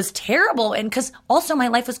 And it was terrible. And because also my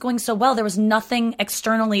life was going so well, there was nothing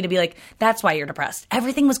externally to be like, that's why you're depressed.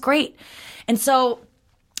 Everything was great. And so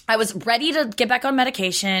I was ready to get back on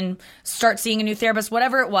medication, start seeing a new therapist,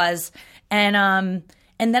 whatever it was. And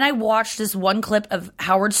then I watched this one clip of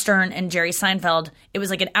Howard Stern and Jerry Seinfeld. It was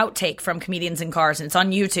like an outtake from Comedians in Cars, and it's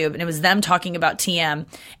on YouTube. And it was them talking about TM.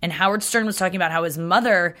 And Howard Stern was talking about how his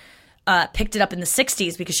mother picked it up in the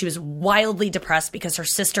 60s because she was wildly depressed because her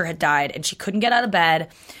sister had died and she couldn't get out of bed.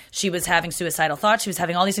 She was having suicidal thoughts. She was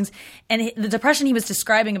having all these things. And the depression he was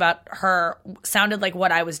describing about her sounded like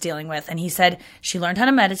what I was dealing with. And he said she learned how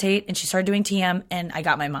to meditate and she started doing TM, and I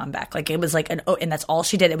got my mom back. Like, it was like and that's all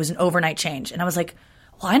she did. It was an overnight change. And I was like,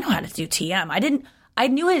 well, I know how to do TM. I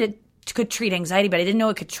knew it could treat anxiety, but I didn't know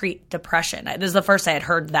it could treat depression. This is the first I had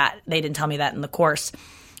heard that. They didn't tell me that in the course.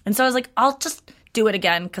 And so I was like, I'll just do it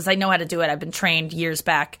again because I know how to do it. I've been trained years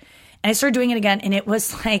back. And I started doing it again, and it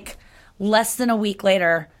was like less than a week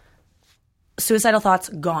later, suicidal thoughts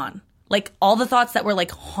gone. Like, all the thoughts that were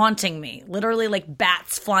like haunting me, literally like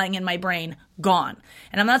bats flying in my brain, gone.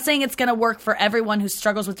 And I'm not saying it's going to work for everyone who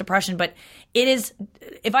struggles with depression, but it is.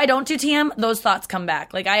 If I don't do TM, those thoughts come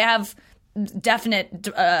back. Like, I have definite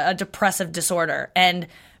a depressive disorder, and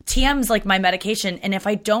TM's like my medication. And if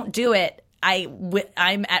I don't do it,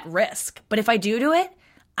 I'm at risk. But if I do it,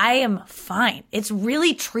 I am fine. It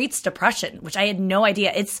really treats depression, which I had no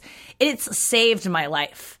idea. It's saved my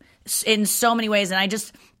life in so many ways. And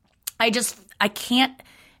I can't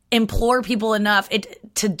implore people enough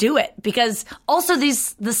to do it, because also the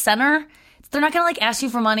center, they're not going to like ask you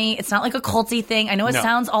for money. It's not like a culty thing. I know it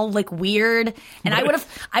sounds all like weird, and I would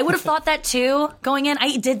have thought that too going in.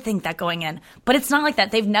 I did think that going in, but it's not like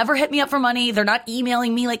that. They've never hit me up for money. They're not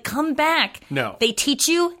emailing me like, come back. No. They teach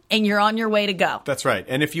you and you're on your way to go. That's right.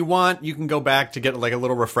 And if you want, you can go back to get like a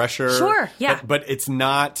little refresher. Sure. Yeah. But it's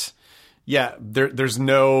not. Yeah, there's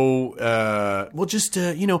no, well, just,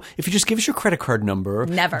 if you just give us your credit card number,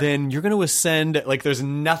 then you're going to ascend. Like, there's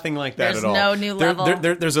nothing like that at all. There's no new level.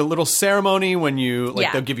 There's a little ceremony when you,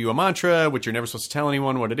 they'll give you a mantra, which you're never supposed to tell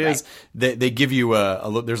anyone what it is. Right. They give you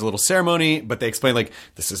there's a little ceremony, but they explain, like,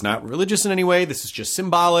 this is not religious in any way. This is just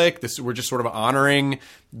symbolic. We're just sort of honoring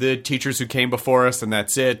the teachers who came before us, and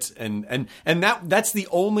that's it. And that's the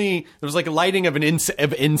only, there's like a lighting of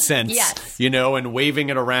incense, yes, and waving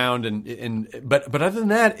it around but other than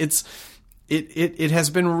that, it has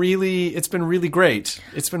been really great.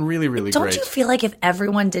 It's been really, really Don't great. Don't you feel like if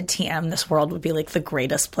everyone did TM, this world would be like the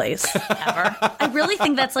greatest place ever? I really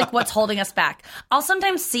think that's like what's holding us back. I'll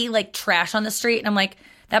sometimes see like trash on the street and I'm like,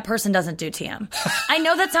 that person doesn't do TM. I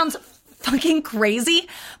know that sounds fucking crazy,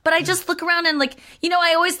 but I just look around and like,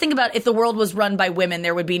 I always think about if the world was run by women,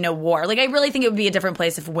 there would be no war. Like, I really think it would be a different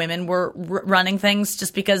place if women were running things,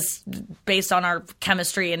 just because based on our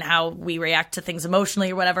chemistry and how we react to things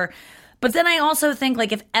emotionally or whatever. But then I also think,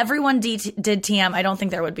 like, if everyone did TM, I don't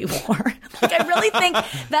think there would be war. Like, I really think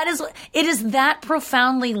it is that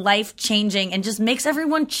profoundly life-changing and just makes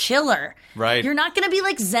everyone chiller. Right. You're not going to be,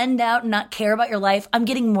 like, zenned out and not care about your life. I'm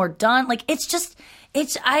getting more done. Like,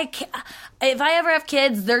 if I ever have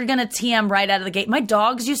kids, they're going to TM right out of the gate. My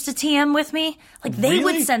dogs used to TM with me. Like, they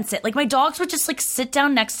would sense it. Like, my dogs would just, like, sit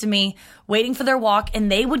down next to me, waiting for their walk,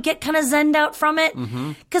 and they would get kind of zenned out from it.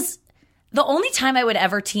 Because the only time I would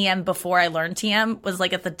ever TM before I learned TM was,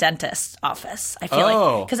 like, at the dentist's office. I feel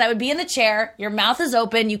like, because I would be in the chair, your mouth is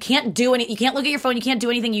open, you can't do you can't look at your phone, you can't do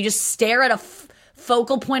anything, you just stare at a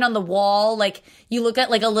focal point on the wall, like you look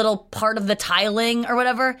at like a little part of the tiling or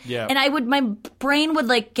whatever. Yeah. And my brain would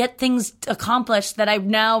like get things accomplished that I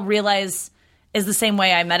now realize is the same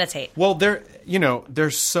way I meditate. Well,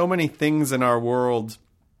 there's so many things in our world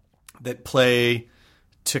that play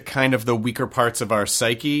to kind of the weaker parts of our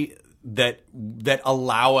psyche that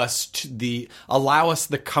allow us the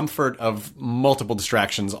comfort of multiple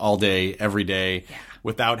distractions all day, every day,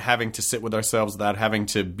 without having to sit with ourselves, without having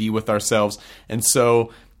to be with ourselves. And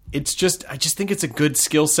so I just think it's a good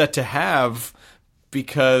skill set to have,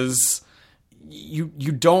 because you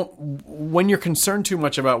don't, when you're concerned too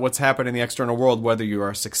much about what's happening in the external world, whether you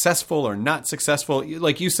are successful or not successful,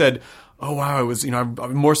 like you said, oh wow, I was,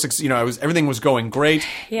 I'm more successful, everything was going great.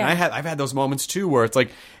 Yeah. And I've had those moments too where it's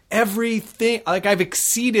like everything, like I've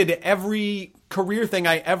exceeded every career thing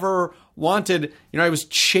I ever wanted. I was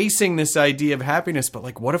chasing this idea of happiness, but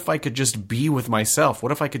like, what if I could just be with myself?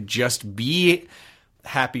 What if I could just be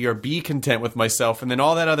happy or be content with myself? And then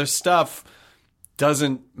all that other stuff it's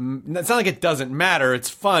not like it doesn't matter. It's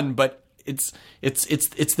fun, but it's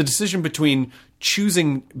the decision between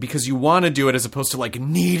choosing because you want to do it as opposed to like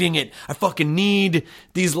needing it. I fucking need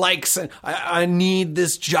these likes. I need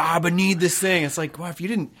this job. I need this thing. It's like, wow, if you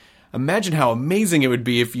didn't imagine how amazing it would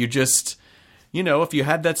be if you just, if you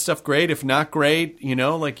had that stuff, great. If not great,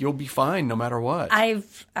 like you'll be fine no matter what. I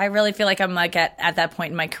really feel like I'm like at that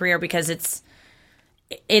point in my career because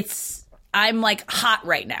I'm like hot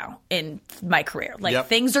right now in my career. Like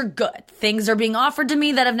things are good. Things are being offered to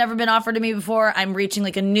me that have never been offered to me before. I'm reaching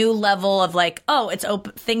like a new level of like, oh, it's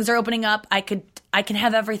open. Things are opening up. I can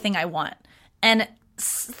have everything I want. And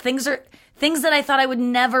things that I thought I would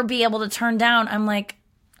never be able to turn down. I'm like,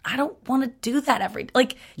 I don't want to do that every day.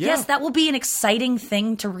 Like, yes, that will be an exciting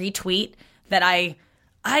thing to retweet that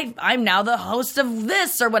I'm now the host of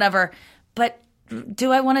this or whatever. But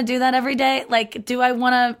do I want to do that every day? Like, do I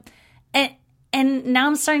want to? And now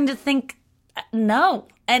I'm starting to think, no.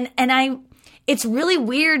 And it's really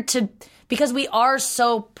weird because we are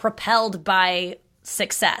so propelled by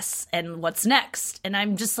success and what's next. And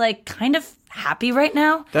I'm just like kind of happy right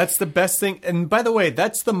now. That's the best thing. And by the way,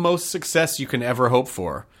 that's the most success you can ever hope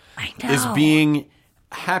for. I know. Is being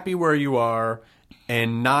happy where you are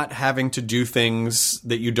and not having to do things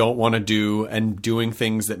that you don't want to do and doing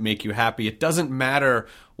things that make you happy. It doesn't matter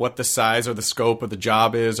what the size or the scope of the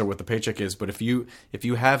job is or what the paycheck is, but if you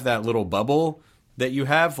have that little bubble that you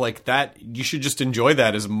have like that, you should just enjoy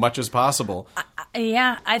that as much as possible.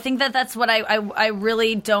 I think that's what I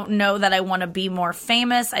really don't know that I want to be more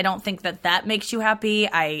famous. I don't think that makes you happy.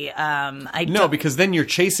 No, because then you're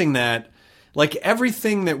chasing that. Like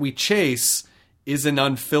everything that we chase is an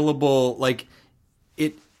unfillable, like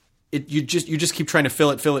you just keep trying to fill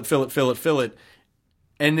it.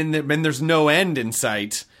 And then there's no end in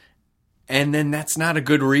sight. And then that's not a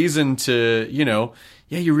good reason to,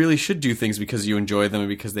 you really should do things because you enjoy them and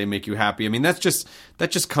because they make you happy. I mean, that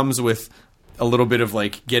just comes with a little bit of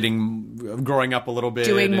like growing up a little bit.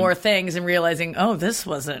 Doing more things and realizing, oh, this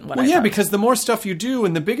wasn't what I thought. Well, yeah, because the more stuff you do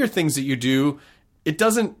and the bigger things that you do, it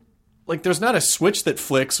doesn't, like there's not a switch that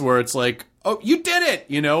flicks where it's like, oh, you did it,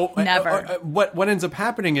 Never. What ends up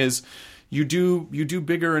happening is you do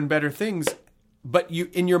bigger and better things. But you,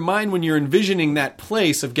 in your mind, when you're envisioning that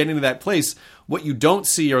place of getting to that place, what you don't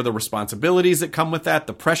see are the responsibilities that come with that,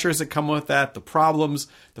 the pressures that come with that, the problems,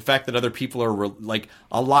 the fact that other people are like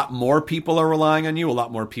a lot more people are relying on you, a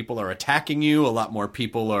lot more people are attacking you, a lot more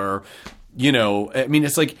people are, I mean,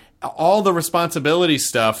 it's like all the responsibility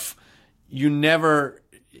stuff. You never,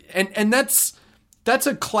 and that's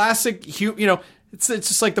a classic, It's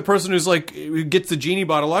just like the person who's like who gets the genie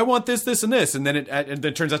bottle. I want this, this, and this, and then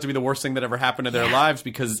it turns out to be the worst thing that ever happened to their lives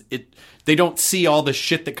because they don't see all the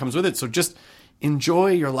shit that comes with it. So just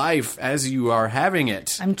enjoy your life as you are having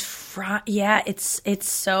it. I'm trying. Yeah, it's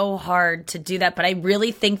so hard to do that, but I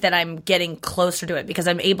really think that I'm getting closer to it because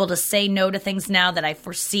I'm able to say no to things now that I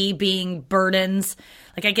foresee being burdens.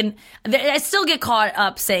 Like I still get caught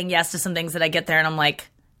up saying yes to some things that I get there, and I'm like,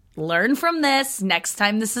 learn from this. Next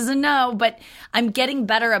time this is a no, but I'm getting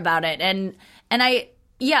better about it. And I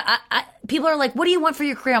people are like, what do you want for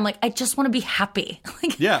your career? I'm like, I just want to be happy.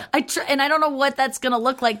 Like, yeah. And I don't know what that's going to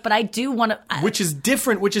look like, but I do want to. Which is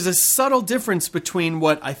different, which is a subtle difference between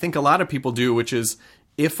what I think a lot of people do, which is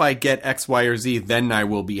if I get X, Y, or Z, then I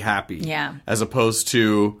will be happy. Yeah. As opposed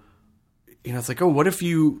to, it's like, oh, what if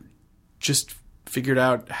you just figured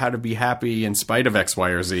out how to be happy in spite of X, Y,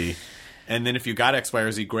 or Z? And then if you got X, Y,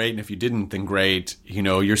 or Z, great. And if you didn't, then great.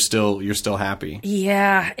 You're still happy.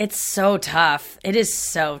 Yeah, it's so tough. It is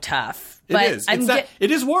so tough. It is.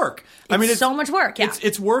 It is work. It's so much work. Yeah,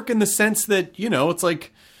 it's work in the sense that it's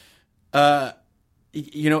like,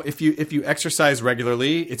 if you exercise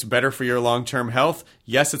regularly, it's better for your long-term health.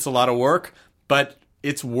 Yes, it's a lot of work, but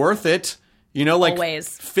it's worth it. Always.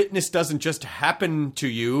 Fitness doesn't just happen to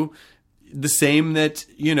you. The same that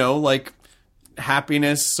like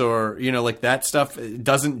happiness or like that stuff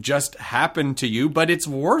doesn't just happen to you, but it's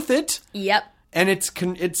worth it. Yep. And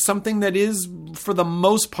it's something that is for the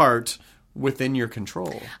most part within your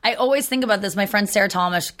control. I always think about this. My friend Sarah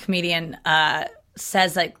Talmash, comedian,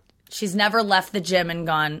 says that she's never left the gym and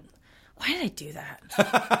gone, why did I do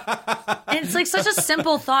that? And it's like such a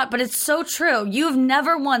simple thought, but it's so true. You've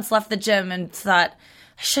never once left the gym and thought,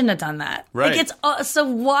 I shouldn't have done that. Right. Like so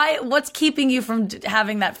why? What's keeping you from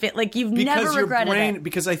having that fit? Like you've never regretted it.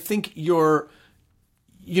 Because I think the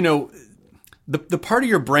part of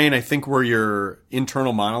your brain, I think, where your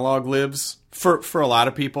internal monologue lives for a lot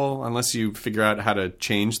of people, unless you figure out how to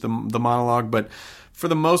change the monologue. But for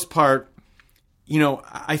the most part,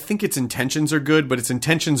 I think its intentions are good, but its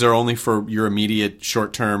intentions are only for your immediate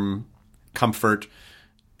short-term comfort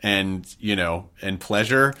and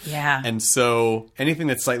pleasure. Yeah. And so anything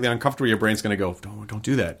that's slightly uncomfortable, your brain's going to go, don't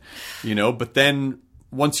do that. But then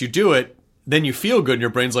once you do it, then you feel good and your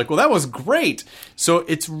brain's like, well, that was great. So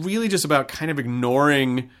it's really just about kind of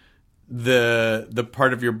ignoring the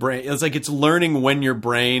part of your brain. It's like it's learning when your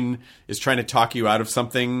brain is trying to talk you out of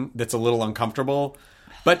something that's a little uncomfortable.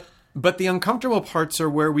 But the uncomfortable parts are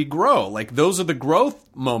where we grow. Like those are the growth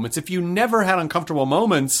moments. If you never had uncomfortable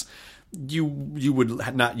moments, you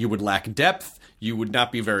would lack depth. You would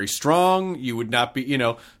not be very strong. You would not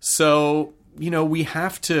be, So, we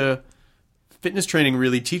have to. Fitness training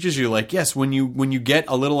really teaches you, like, yes, when you get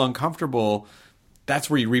a little uncomfortable, that's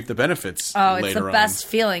where you reap the benefits. Oh, it's the best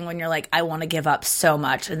feeling when you're like, I want to give up so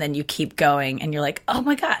much, and then you keep going, and you're like, oh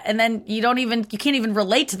my god, and then you can't even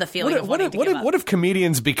relate to the feeling of wanting to give up. What have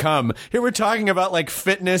comedians become? Here we're talking about like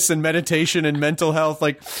fitness and meditation and mental health,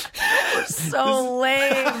 like so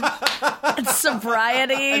lame. It's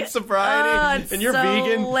sobriety, and you're so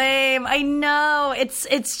vegan. Lame. I know.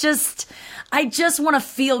 It's just. I just want to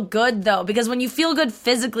feel good, though, because when you feel good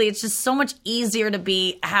physically, it's just so much easier to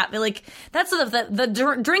be happy. Like, that's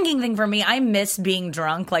the drinking thing for me. I miss being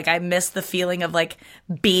drunk. Like, I miss the feeling of, like,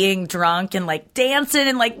 being drunk and, like, dancing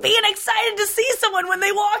and, like, being excited to see someone when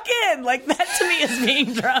they walk in. Like, that to me is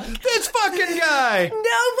being drunk. This fucking guy! No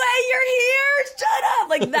way, you're here! Shut up!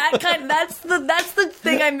 Like, that's the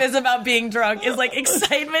thing I miss about being drunk is, like,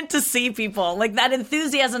 excitement to see people. Like, that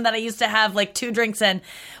enthusiasm that I used to have, like, 2 drinks in.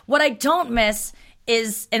 What I don't miss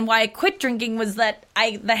is, and why I quit drinking was that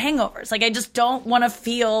the hangovers. Like, I just don't want to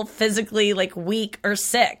feel physically, like, weak or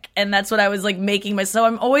sick. And that's what I was, like, so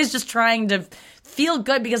I'm always just trying to feel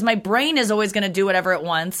good because my brain is always going to do whatever it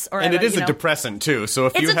wants. And it is a depressant too. So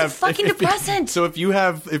if it's a fucking depressant. So if you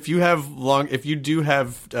do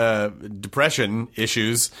have depression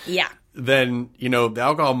issues, yeah, then the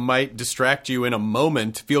alcohol might distract you in a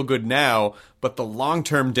moment, feel good now, but the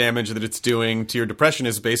long-term damage that it's doing to your depression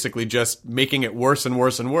is basically just making it worse and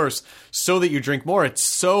worse and worse so that you drink more. It's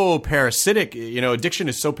so parasitic. Addiction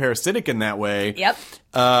is so parasitic in that way. Yep.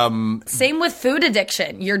 Same with food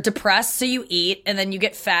addiction. You're depressed, so you eat, and then you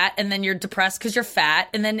get fat, and then you're depressed because you're fat,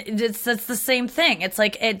 and then it's the same thing. It's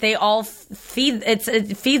like they all feed.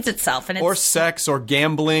 It feeds itself, and or sex, or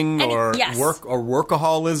gambling, yes. work, or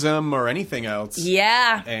workaholism, or anything else.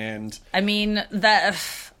 Yeah, and I mean that.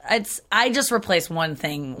 I just replace one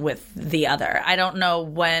thing with the other. I don't know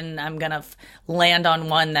when I'm gonna land on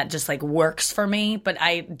one that just like works for me, but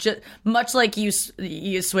I just much like you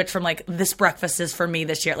switch from like this breakfast is for me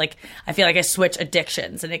this year. Like I feel like I switch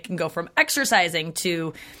addictions, and it can go from exercising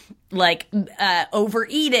to like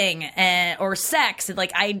overeating or sex.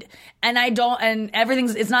 And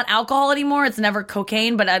it's not alcohol anymore. It's never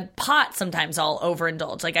cocaine, but pot sometimes I'll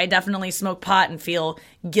overindulge. Like I definitely smoke pot and feel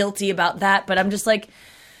guilty about that, but I'm just like.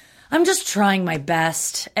 I'm just trying my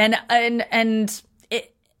best. And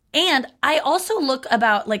I also look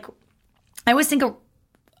about like, I always think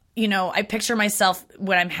you know, I picture myself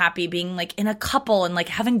when I'm happy being like in a couple and like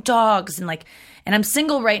having dogs and like, and I'm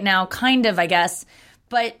single right now, kind of, I guess.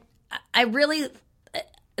 But I really,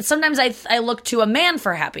 sometimes I look to a man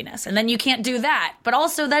for happiness, and then you can't do that. But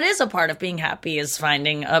also that is a part of being happy, is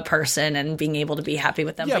finding a person and being able to be happy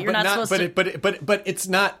with them. Yeah, but you're not supposed to. But it's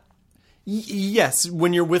not. Yes,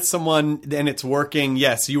 when you're with someone and it's working,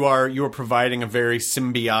 yes, you are providing a very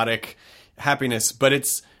symbiotic happiness. But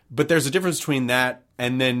there's a difference between that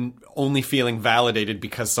and then only feeling validated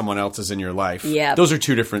because someone else is in your life. Yeah, those are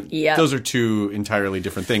two different. Yeah, those are two entirely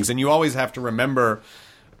different things, and you always have to remember.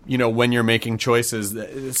 You know, when you're making choices,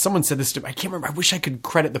 someone said this to me. I can't remember. I wish I could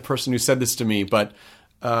credit the person who said this to me, but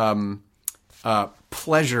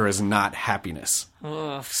pleasure is not happiness.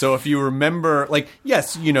 Ugh. So if you remember, like,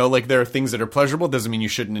 yes, you know, like there are things that are pleasurable. Doesn't mean you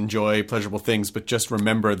shouldn't enjoy pleasurable things, but just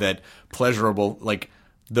remember that pleasurable, like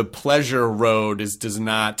the pleasure road does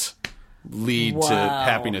not lead to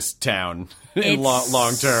happiness town in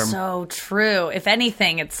long term. So true. If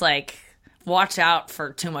anything, it's like, watch out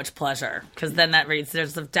for too much pleasure, because then that reads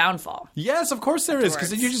there's the downfall. Yes, of course there is,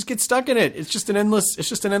 because you just get stuck in it. It's just an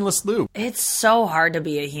endless loop. It's so hard to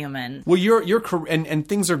be a human. Well, and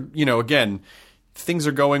things are, you know, again, things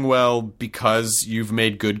are going well because you've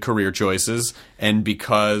made good career choices and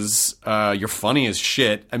because you're funny as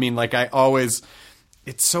shit. I mean, like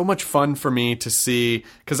it's so much fun for me to see,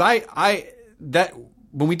 because that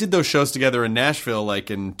when we did those shows together in Nashville, like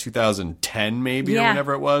in 2010 maybe or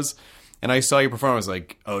whenever it was. And I saw you perform, I was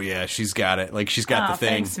like, oh yeah, she's got it. Like, she's got the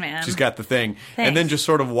thing. Thanks, man. She's got the thing. Thanks. And then just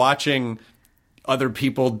sort of watching other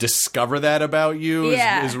people discover that about you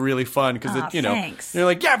is really fun. Because, you know, you're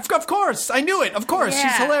like, yeah, of course. I knew it. Of course. Yeah.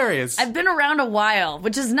 She's hilarious. I've been around a while,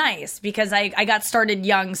 which is nice because I got started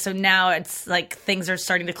young. So now it's like things are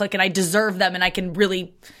starting to click and I deserve them, and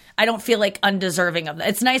I don't feel like undeserving of that.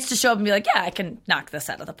 It's nice to show up and be like, yeah, I can knock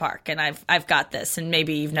this out of the park, and I've got this, and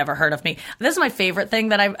maybe you've never heard of me. This is my favorite thing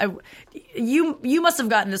that you must have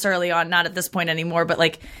gotten this early on, not at this point anymore, but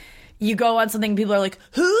like you go on something, people are like,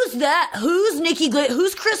 who's that? Who's Nikki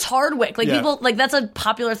who's Chris Hardwick? Like people, like that's a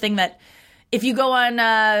popular thing that if you go on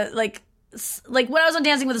like when I was on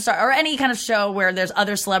Dancing with the Stars or any kind of show where there's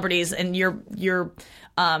other celebrities and you're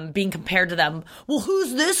being compared to them. Well,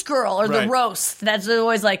 who's this girl? Or the roast. That's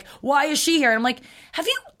always like, why is she here? And I'm like,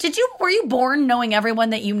 were you born knowing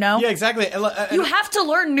everyone that you know? Yeah, exactly. You have to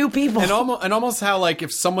learn new people. And almost how, like,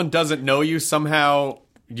 if someone doesn't know you, somehow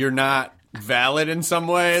you're not valid in some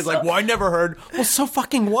ways. Like, well, I never heard. Well, so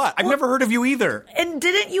fucking what? I've never heard of you either. And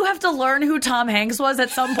didn't you have to learn who Tom Hanks was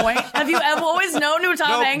at some point? Have you always known who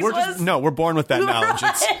Tom Hanks was? We're born with that knowledge.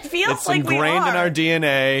 It's like ingrained in our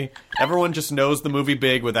DNA. Everyone just knows the movie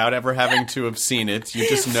Big without ever having to have seen it. You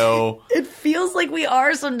just know. It feels like we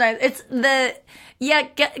are sometimes. It's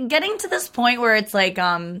getting to this point where it's like,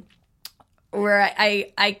 where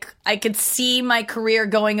I could see my career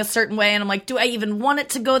going a certain way, and I'm like, do I even want it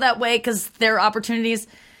to go that way? Because there are opportunities.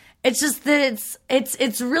 It's just that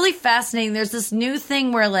it's really fascinating. There's this new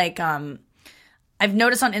thing where like I've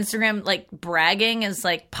noticed on Instagram, like bragging is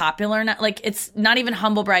like popular now. Like it's not even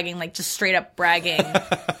humble bragging, like just straight up bragging.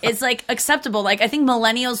 It's like acceptable. Like I think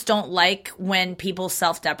millennials don't like when people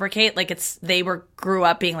self-deprecate. Like they grew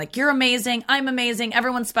up being like, you're amazing, I'm amazing,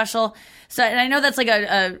 everyone's special. So, and I know that's like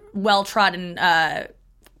a well-trodden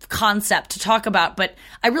concept to talk about, but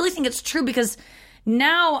I really think it's true because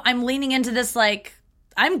now I'm leaning into this like,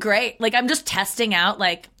 I'm great. Like I'm just testing out.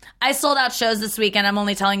 Like I sold out shows this weekend. I'm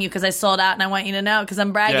only telling you because I sold out and I want you to know because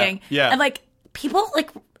I'm bragging. Yeah. And like people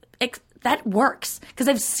like that works because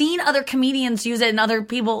I've seen other comedians use it and other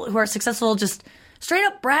people who are successful just straight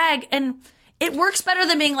up brag, and it works better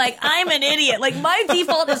than being like, I'm an idiot. Like my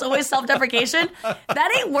default is always self-deprecation.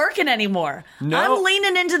 That ain't working anymore. No. I'm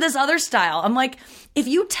leaning into this other style. I'm like, if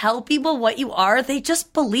you tell people what you are, they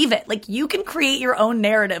just believe it. Like you can create your own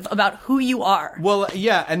narrative about who you are. Well,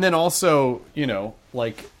 yeah. And then also, you know,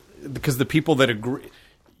 like, because the people that agree,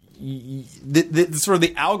 sort of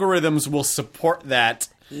the algorithms will support that.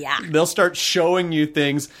 Yeah. They'll start showing you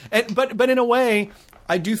things. But in a way,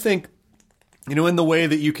 I do think, you know, in the way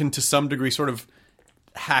that you can to some degree sort of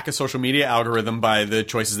hack a social media algorithm by the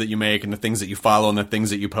choices that you make and the things that you follow and the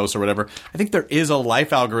things that you post or whatever. I think there is a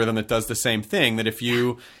life algorithm that does the same thing, that if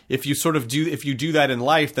you do that in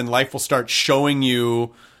life, then life will start showing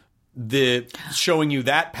you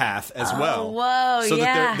that path as well. Whoa, so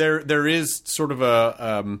yeah. that there is sort of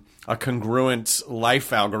a congruent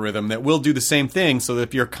life algorithm that will do the same thing, so that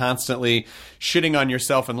if you're constantly shitting on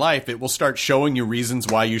yourself in life, it will start showing you reasons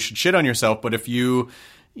why you should shit on yourself. But if you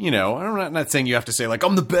know, I'm not saying you have to say like,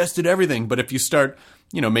 I'm the best at everything, but if you start,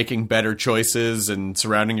 you know, making better choices and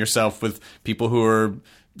surrounding yourself with people who are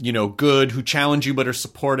good, who challenge you but are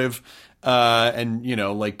supportive, and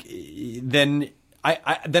then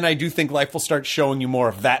I do think life will start showing you more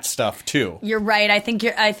of that stuff too. You're right. I think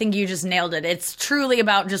you just nailed it. It's truly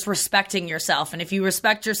about just respecting yourself, and if you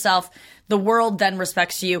respect yourself, the world then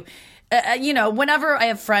respects you. Whenever I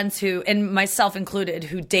have friends who, and myself included,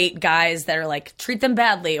 who date guys that are like treat them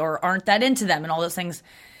badly or aren't that into them and all those things,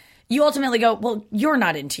 you ultimately go, well, you're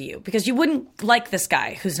not into you because you wouldn't like this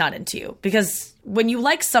guy who's not into you. Because when you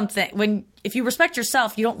like something, if you respect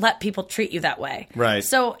yourself, you don't let people treat you that way. Right.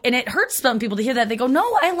 So, and it hurts some people to hear that. They go,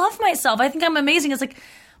 no, I love myself. I think I'm amazing. It's like,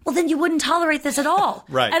 well, then you wouldn't tolerate this at all.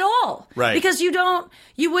 Right. At all. Right. Because you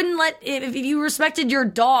wouldn't let, if you respected your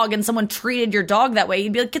dog and someone treated your dog that way,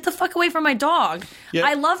 you'd be like, get the fuck away from my dog. Yeah.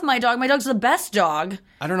 I love my dog. My dog's the best dog.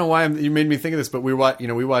 I don't know why you made me think of this, but we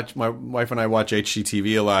watch, my wife and I watch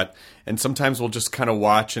HGTV a lot, and sometimes we'll just kind of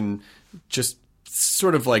watch and just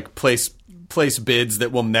sort of like place bids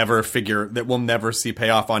that we'll never see pay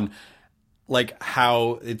off on, like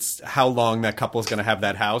how long that couple is going to have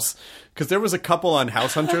that house. Because there was a couple on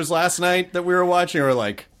House Hunters last night that we were watching. We were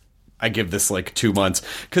like, I give this like 2 months,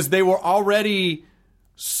 because they were already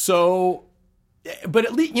so. But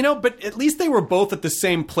at least they were both at the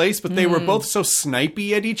same place, but they were both so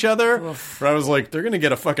snipey at each other. Oof. Where I was like, they're gonna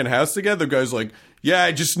get a fucking house together. The guy's like, yeah,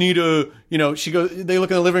 I just need a, she goes, they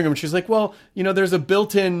look in the living room and she's like, well, there's a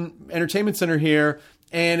built-in entertainment center here,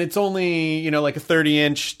 and it's only, like a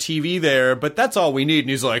 30-inch TV there, but that's all we need. And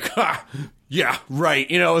he's like, ha, yeah, right.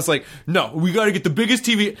 It's like, no, we got to get the biggest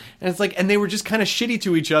TV. And it's like, and they were just kind of shitty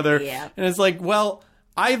to each other. Yeah. And it's like, well,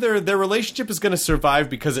 either their relationship is going to survive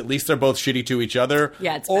because at least they're both shitty to each other.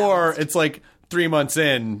 Yeah, or it's like 3 months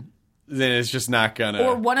in, then it's just not going to.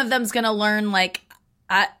 Or one of them's going to learn, like,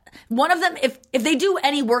 one of them, if they do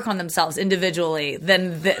any work on themselves individually,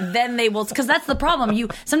 then they will, because that's the problem.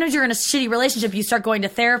 Sometimes you're in a shitty relationship, you start going to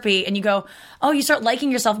therapy, and you go, oh, you start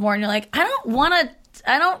liking yourself more, and you're like, I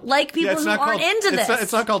don't like people who aren't into this.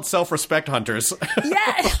 It's not called self-respect hunters.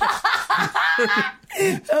 Yeah.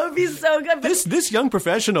 That would be so good. But this young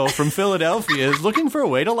professional from Philadelphia is looking for a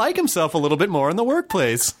way to like himself a little bit more in the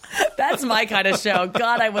workplace. That's my kind of show.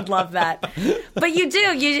 God, I would love that. But you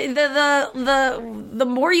do. The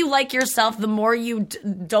more you like yourself, the more you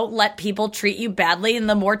don't let people treat you badly, and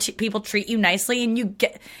the more people treat you nicely. And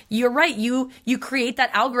you're right. You create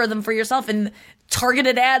that algorithm for yourself, and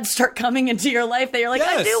targeted ads start coming into your life that you're like,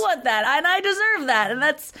 yes, I do want that, and I deserve that.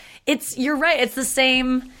 And you're right. It's the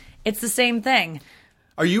same thing.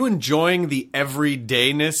 Are you enjoying the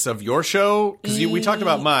everydayness of your show? Because we talked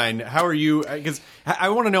about mine. How are you? Because I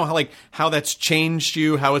want to know how that's changed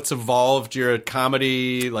you, how it's evolved your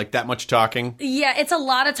comedy, like that much talking. Yeah, it's a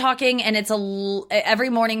lot of talking, and it's every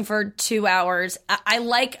morning for 2 hours. I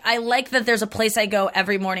like that there's a place I go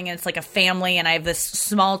every morning, and it's like a family, and I have this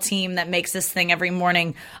small team that makes this thing every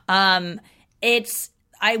morning. I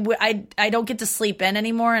don't get to sleep in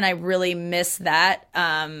anymore, and I really miss that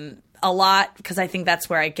a lot, because I think that's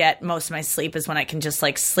where I get most of my sleep, is when I can just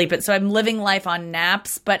like sleep it. So I'm living life on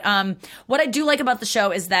naps. But what I do like about the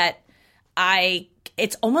show is that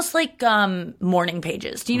it's almost like morning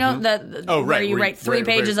pages. Do you know where you write 3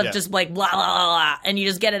 pages of just like blah, blah, blah, blah, and you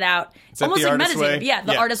just get it out. Is almost like meditative. Yeah,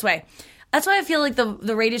 the artist way. That's why I feel like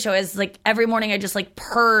the radio show is like every morning I just like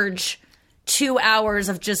purge 2 hours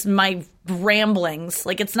of just my ramblings.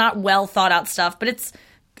 Like, it's not well thought out stuff, but it's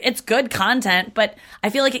good content, but I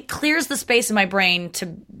feel like it clears the space in my brain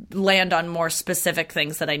to land on more specific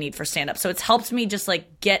things that I need for stand-up. So it's helped me just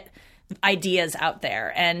like get ideas out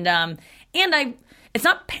there. And it's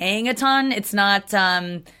not paying a ton. It's not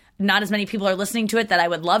as many people are listening to it that I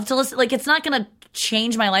would love to listen. Like, it's not going to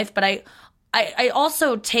change my life, but I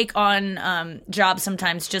also take on jobs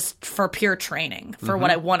sometimes just for pure training for what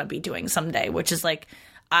I want to be doing someday, which is like,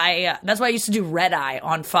 that's why I used to do Red Eye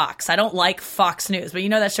on Fox. I don't like Fox News, but you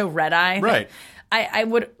know that show Red Eye? Right.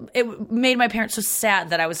 It made my parents so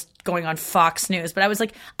sad that I was going on Fox News, but I was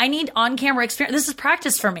like, I need on-camera experience. This is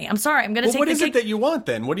practice for me. I'm sorry. I'm going to take what is it that you want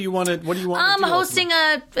then? What do you want to do? I'm hosting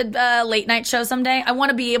a late night show someday. I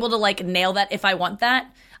want to be able to like nail that if I want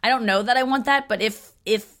that. I don't know that I want that, but if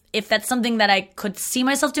that's something that I could see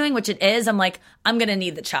myself doing, which it is, I'm like, I'm going to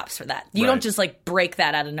need the chops for that. You don't just like break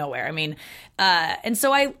that out of nowhere. I mean, and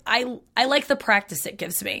so I like the practice it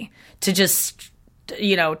gives me to just,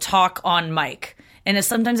 talk on mic. And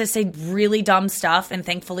sometimes I say really dumb stuff, and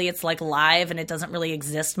thankfully it's like live and it doesn't really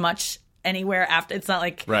exist much anywhere after. It's not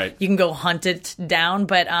like you can go hunt it down,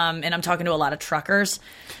 but and I'm talking to a lot of truckers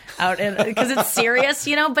out because it's serious,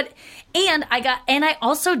 but I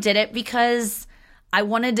also did it because I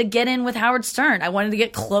wanted to get in with Howard Stern. I wanted to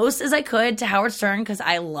get close as I could to Howard Stern because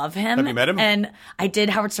I love him. Have you met him? And I did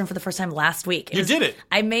Howard Stern for the first time last week. You did it?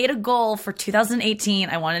 I made a goal for 2018.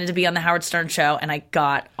 I wanted to be on the Howard Stern show, and I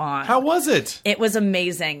got on. How was it? It was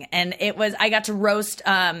amazing. And I got to roast,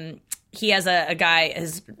 he has a guy,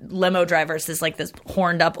 his limo driver is this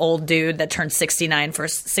horned up old dude that turned 69 for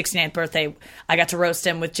his 69th birthday. I got to roast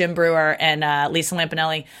him with Jim Brewer and Lisa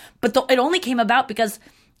Lampanelli. But it only came about because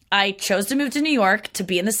I chose to move to New York to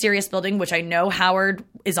be in the Sirius building, which I know Howard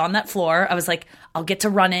is on that floor. I was like, I'll get to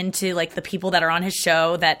run into like the people that are on his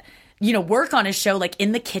show that, you know, work on his show, like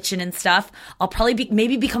in the kitchen and stuff. I'll probably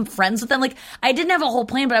maybe become friends with them. Like, I didn't have a whole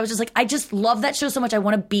plan, but I was just like, I just love that show so much. I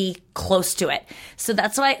want to be close to it. So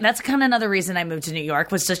that's kind of another reason I moved to New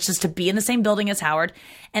York, was just to be in the same building as Howard.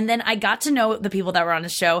 And then I got to know the people that were on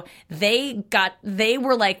his show. They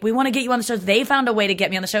were like, we want to get you on the show. They found a way to get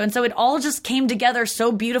me on the show. And so it all just came together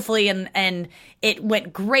so beautifully, and it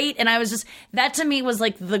went great. And I was just, that to me was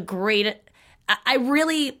like the great,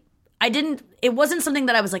 it wasn't something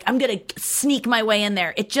that I was like, I'm going to sneak my way in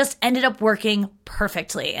there. It just ended up working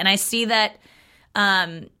perfectly. And I see that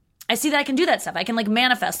I can do that stuff. I can like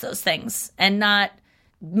manifest those things and not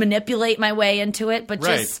manipulate my way into it, but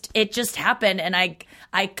it just happened. And I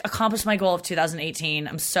accomplished my goal of 2018.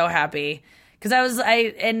 I'm so happy because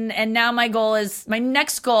and now my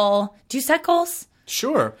next goal. Do you set goals?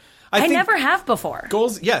 Sure. I never have before.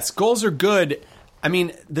 Goals are good. I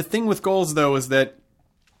mean, the thing with goals though is that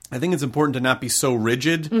I think it's important to not be so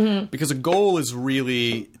rigid, because a goal is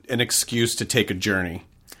really an excuse to take a journey.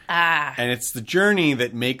 And it's the journey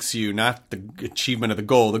that makes you, not the achievement of the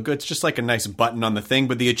goal. It's just like a nice button on the thing,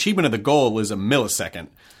 but the achievement of the goal is a millisecond.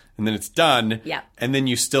 And then it's done. Yeah. And then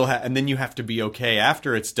you you have to be okay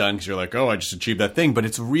after it's done, because you're like, oh, I just achieved that thing. But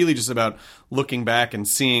it's really just about looking back and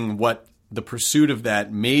seeing what the pursuit of that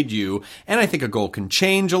made you. And I think a goal can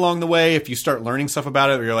change along the way if you start learning stuff about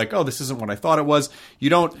it, or you're like, oh, this isn't what I thought it was. I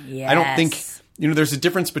don't think, there's a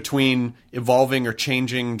difference between evolving or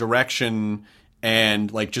changing direction and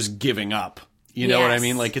like just giving up. You know what I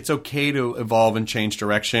mean? Like, it's okay to evolve and change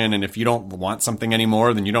direction. And if you don't want something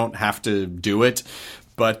anymore, then you don't have to do it.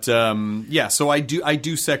 But so I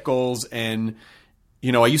do set goals, and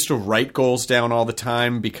I used to write goals down all the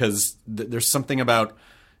time, because there's something about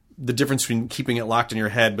the difference between keeping it locked in your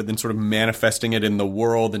head but then sort of manifesting it in the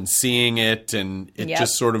world and seeing it, and it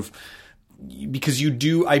just sort of, because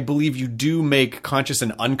I believe you do make conscious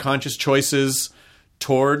and unconscious choices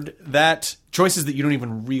toward that, choices that you don't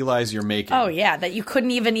even realize you're making. Oh yeah, that you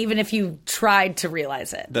couldn't even if you tried to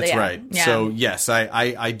realize it. That's right. Yeah. So yes,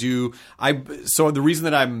 I do. So the reason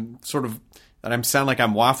that I'm sort of, that I sound like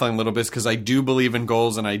I'm waffling a little bit is because I do believe in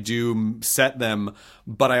goals and I do set them,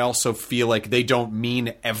 but I also feel like they don't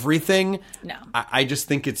mean everything. No. I just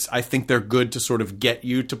think I think they're good to sort of get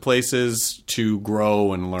you to places to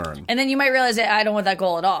grow and learn. And then you might realize that I don't want that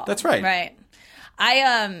goal at all. That's right. Right.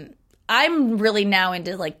 I'm really now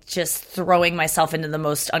into like just throwing myself into the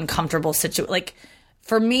most uncomfortable situation. Like,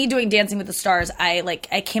 for me, doing Dancing with the Stars, I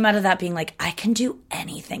came out of that being like, I can do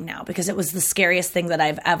anything now, because it was the scariest thing that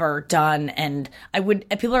I've ever done. And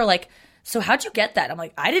people are like, so how'd you get that? I'm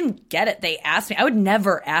like, I didn't get it. They asked me. I would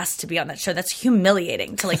never ask to be on that show. That's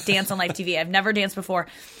humiliating to like dance on live TV. I've never danced before.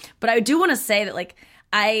 But I do want to say that like,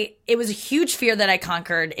 it was a huge fear that I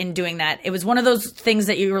conquered in doing that. It was one of those things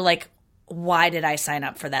that you were like, why did I sign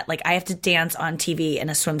up for that? Like, I have to dance on TV in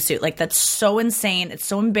a swimsuit. Like, that's so insane. It's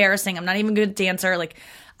so embarrassing. I'm not even a good dancer. Like,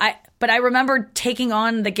 but I remember taking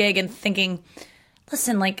on the gig and thinking,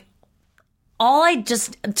 listen, like,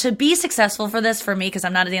 to be successul for this, for me, because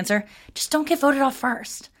I'm not a dancer, just don't get voted off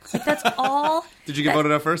first. Like, that's all. Did you get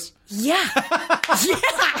voted off first? Yeah.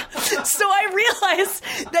 Yeah. So I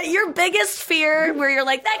realized that your biggest fear, where you're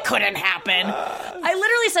like, that couldn't happen. I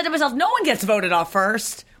literally said to myself, no one gets voted off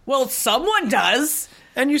first. Well, someone does.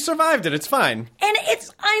 And you survived it. It's fine. And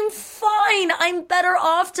I'm fine. I'm better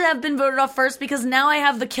off to have been voted off first, because now I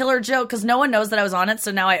have the killer joke, because no one knows that I was on it.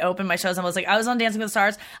 So now I open my shows and I was like, I was on Dancing with the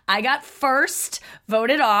Stars. I got first,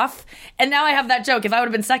 voted off. And now I have that joke. If I would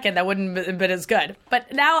have been second, that wouldn't have been as good.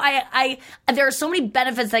 But now there are so many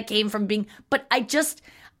benefits that came from being, but I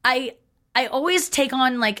always take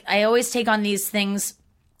on these things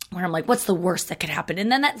where I'm like, what's the worst that could happen?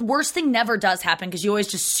 And then that worst thing never does happen, because you always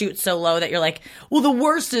just shoot so low that you're like, well, the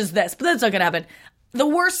worst is this, but that's not going to happen. The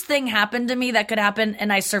worst thing happened to me that could happen,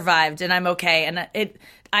 and I survived, and I'm okay. And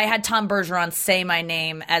I had Tom Bergeron say my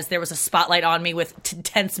name as there was a spotlight on me with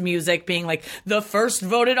tense music being like, the first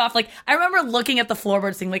voted off. Like, I remember looking at the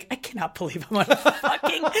floorboards saying, like, I cannot believe I'm on a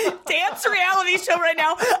fucking dance reality show right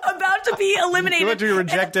now, about to be eliminated. You want to be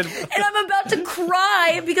rejected. And I'm about about to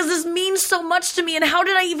cry because this means so much to me. And how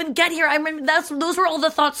did I even get here? I mean, those were all the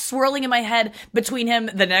thoughts swirling in my head between him,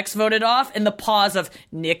 the next voted off, and the pause of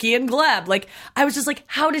Nikki and Gleb. Like, I was just like,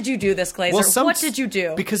 how did you do this, Glazer? What did you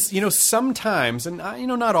do? Because, sometimes, and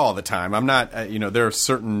not all the time. I'm not, there are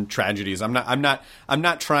certain tragedies. I'm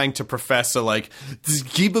not trying to profess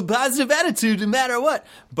keep a positive attitude no matter what.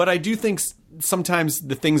 But I do think sometimes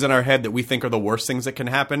the things in our head that we think are the worst things that can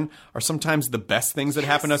happen are sometimes the best things that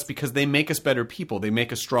happen to us, because they make us better people. They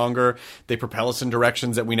make us stronger. They propel us in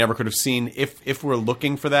directions that we never could have seen if we're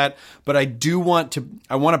looking for that. But I want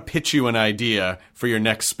to pitch you an idea for your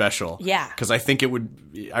next special. Yeah. Because I think it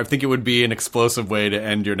would be an explosive way to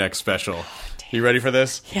end your next special. You ready for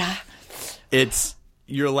this? Yeah. It's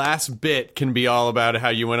your last bit can be all about how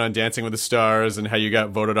you went on Dancing with the Stars and how you got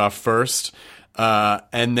voted off first.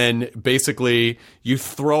 And then basically you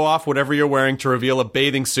throw off whatever you're wearing to reveal a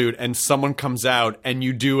bathing suit, and someone comes out and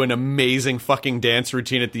you do an amazing fucking dance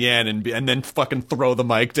routine at the end, and then fucking throw the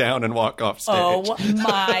mic down and walk off stage. Oh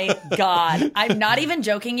my God. I'm not even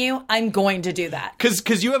joking you. I'm going to do that.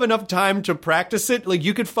 Cause you have enough time to practice it. Like,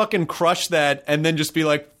 you could fucking crush that and then just be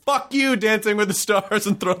like, fuck you, Dancing with the Stars,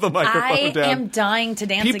 and throw the microphone down. I am dying to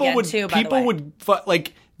dance again, too, by the way. People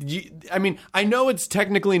would, I know it's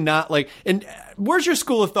technically not and where's your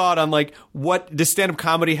school of thought on what does stand-up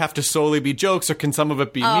comedy have to solely be jokes, or can some of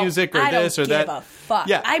it be music, or this or that? I don't give a fuck.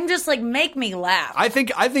 Yeah. I'm just make me laugh. I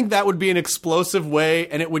think that would be an explosive way,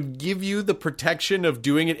 and it would give you the protection of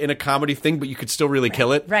doing it in a comedy thing, but you could still really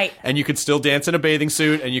kill it. Right. And you could still dance in a bathing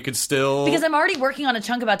suit, and you could still... Because I'm already working on a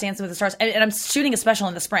chunk about Dancing with the Stars, and I'm shooting a special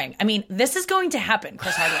in the spring. I mean, this is going to happen,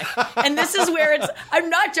 Chris Hardwick. And this is where I'm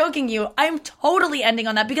not joking you. I'm totally ending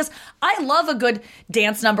on that, because I love a good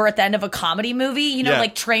dance number at the end of a comedy movie,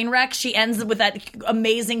 like Trainwreck. She ends with that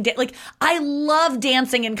amazing I love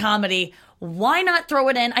dancing in comedy. Why not throw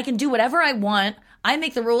it in? I can do whatever I want. I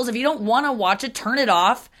make the rules. If you don't want to watch it, turn it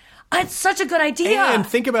off. It's such a good idea. And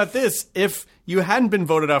think about this. If you hadn't been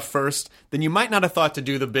voted off first, then you might not have thought to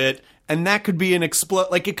do the bit, and that could be an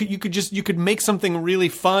you could make something really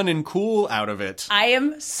fun and cool out of it. I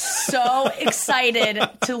am so excited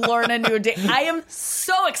to learn a new dance. I am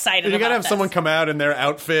so excited about this. You gotta have someone come out in their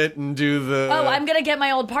outfit and do the... Oh, I'm gonna get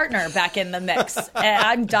my old partner back in the mix.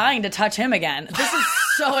 I'm dying to touch him again. This is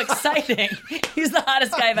so exciting. He's the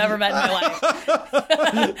hottest guy I've ever met in my life.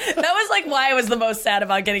 That was why I was the most sad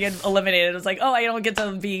about getting eliminated. It was I don't get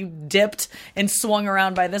to be dipped and swung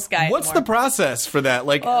around by this guy What's anymore. the process for that?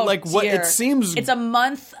 What it seems... It's a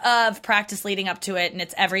month of practice leading up to it, and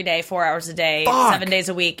it's every day, 4 hours a day, 7 days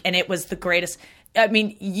a week, and it was the greatest. I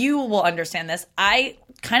mean, you will understand this. I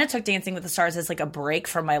kind of took Dancing with the Stars as a break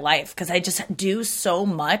from my life, because I just do so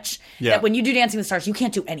much that when you do Dancing with the Stars, you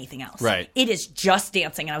can't do anything else. Right. It is just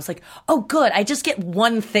dancing. And I was like, oh, good. I just get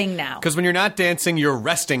one thing now. Because when you're not dancing, you're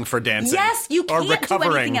resting for dancing. Yes, you can't recovering.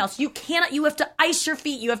 do anything else. You cannot. You have to ice your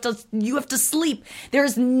feet. You have to sleep. There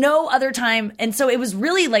is no other time. And so it was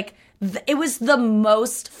really it was the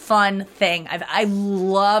most fun thing. I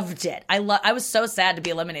loved it. I was so sad to be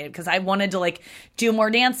eliminated, because I wanted to do more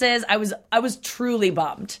dances. I was truly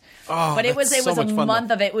bummed. Oh, but it was a month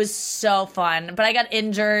though. of it. It was so fun. But I got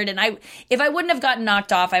injured, and if I wouldn't have gotten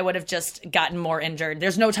knocked off, I would have just gotten more injured.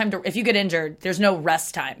 There's no time if you get injured, there's no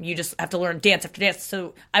rest time. You just have to learn dance after dance.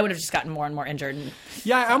 So I would have just gotten more and more injured.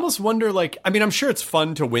 Yeah, I almost wonder I'm sure it's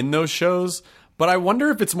fun to win those shows, but I wonder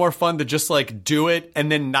if it's more fun to just do it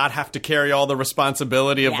and then not have to carry all the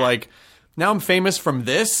responsibility of now I'm famous from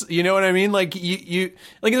this. You know what I mean? You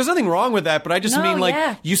there's nothing wrong with that, but I just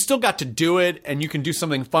you still got to do it, and you can do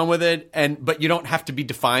something fun with it, but you don't have to be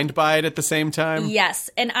defined by it at the same time. Yes,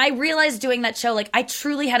 and I realized doing that show, I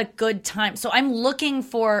truly had a good time. So I'm looking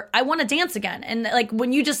I want to dance again, and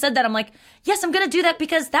when you just said that, I'm like, yes, I'm going to do that,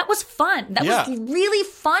 because that was fun. That was really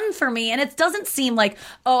fun for me, and it doesn't seem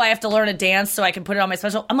oh, I have to learn a dance so I can put it on my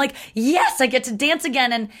special. I'm like, yes, I get to dance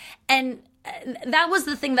again, and that was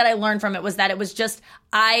the thing that I learned from it, was that it was just,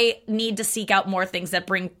 I need to seek out more things that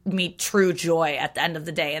bring me true joy at the end of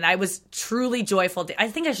the day. And I was truly joyful. I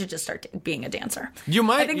think I should just start being a dancer. You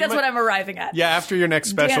might. I think that's what I'm arriving at. Yeah, after your next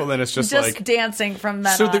special, then it's just dancing from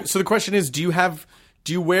that on. So the question is, do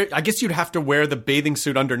you wear, I guess you'd have to wear the bathing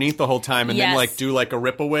suit underneath the whole time, and then do a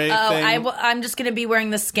rip away thing? I'm just going to be wearing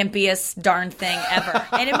the skimpiest darn thing ever.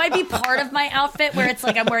 And it might be part of my outfit where it's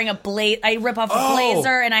I'm wearing I rip off a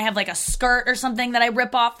blazer, and I have a skirt or something that I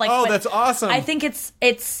rip off. That's awesome. I think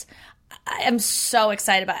I'm so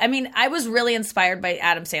excited about it. I mean, I was really inspired by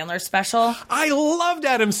Adam Sandler's special. I loved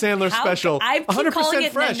Adam Sandler's special. I keep 100% calling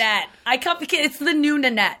it fresh. Nanette. It's the new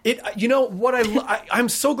Nanette. You know what? I'm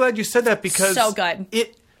so glad you said that, because so good.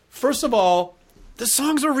 First of all, the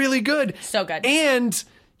songs are really good. So good. And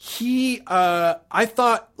I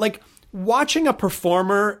thought, like, watching a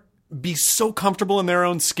performer be so comfortable in their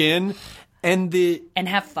own skin and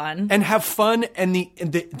have fun. And the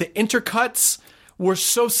intercuts were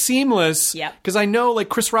so seamless. Yep. Because I know, like,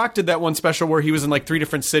 Chris Rock did that one special where he was in, like, 3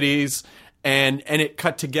 different cities and it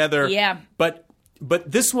cut together. Yeah. But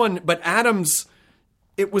Adams,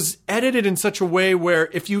 it was edited in such a way where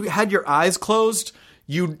if you had your eyes closed,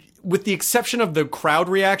 with the exception of the crowd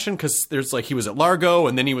reaction, because there's, like, he was at Largo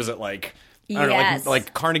and then he was at, like, I don't know,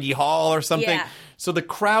 like Carnegie Hall or something. Yeah. So the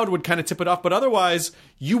crowd would kind of tip it off, but otherwise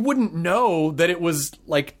you wouldn't know that it was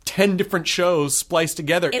like 10 different shows spliced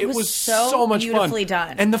together. It was so much beautifully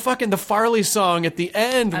fun. done. And the Farley song at the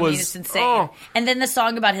end was it's insane. And then the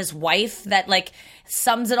song about his wife that like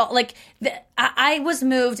sums it all. Like I was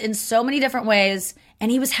moved in so many different ways.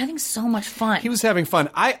 And he was having so much fun. He was having fun.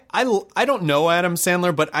 I don't know Adam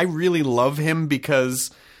Sandler, but I really love him because,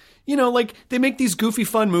 you know, like, they make these goofy,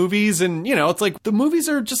 fun movies, and, you know, it's like, the movies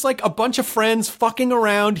are just like a bunch of friends fucking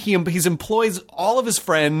around. He employs all of his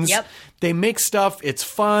friends. Yep. They make stuff. It's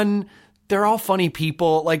fun. They're all funny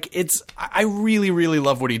people. Like, I really, really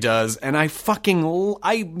love what he does, and I'm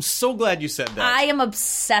so glad you said that. I am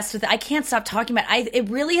obsessed with it. I can't stop talking about it. It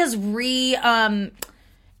really has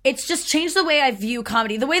it's just changed the way I view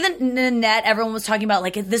comedy. The way that Nanette, everyone was talking about,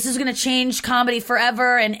 like, this is going to change comedy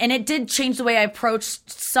forever. And it did change the way I approached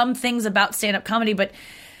some things about stand-up comedy. But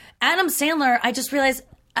Adam Sandler, I just realized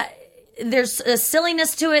there's a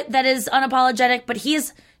silliness to it that is unapologetic, but he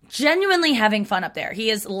is genuinely having fun up there. He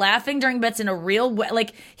is laughing during bits in a real way.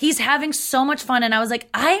 Like, he's having so much fun. And I was like,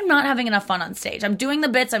 I am not having enough fun on stage. I'm doing the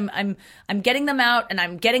bits. I'm getting them out and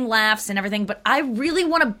I'm getting laughs and everything. But I really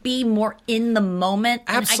want to be more in the moment.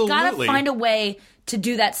 Absolutely. And I gotta find a way to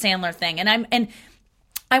do that Sandler thing. And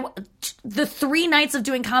the 3 nights of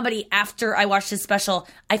doing comedy after I watched his special,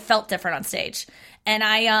 I felt different on stage. And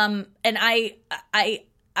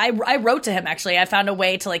I wrote to him, actually. I found a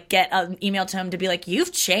way to, like, get an email to him to be like,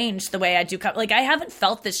 you've changed the way I do like, I haven't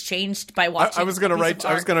felt this changed by watching. I was going to write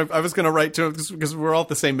to him because we're all at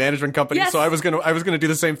the same management company. Yes. So I was going to do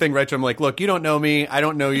the same thing, write to him like, look, you don't know me, I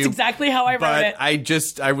don't know you. That's exactly how I wrote it.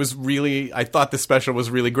 I thought the special was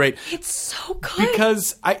really great. It's so good.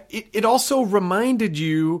 Because it also reminded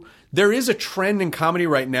you, there is a trend in comedy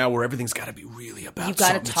right now where everything's got to be really about you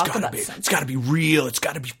gotta something. talk about something. It's got to be real. It's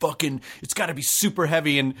got to be it's got to be super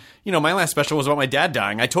heavy. And, you know, my last special was about my dad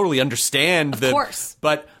dying. I totally understand that. Of course.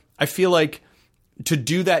 But I feel like to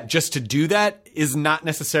do that just to do that is not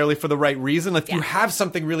necessarily for the right reason. If you have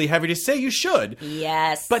something really heavy to say, you should.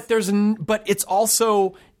 Yes. But it's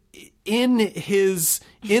also in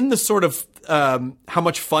the sort of how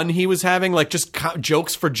much fun he was having, like just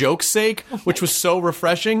jokes for joke's sake, which was so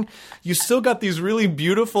refreshing. You still got these really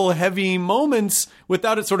beautiful, heavy moments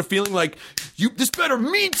without it sort of feeling like this better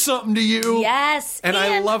mean something to you. Yes. And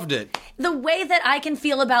I loved it. The way that I can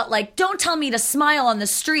feel about, like, don't tell me to smile on the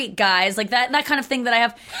street, guys, like that kind of thing that I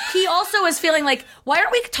have. He also is feeling like, why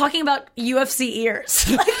aren't we talking about UFC ears?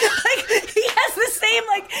 like he has the same,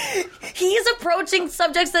 like, he's approaching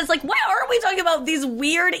subjects that's like, why aren't we talking about these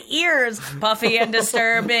weird ears? Puffy and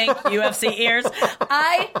disturbing UFC ears.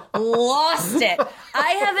 I lost it.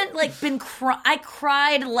 I haven't, like, I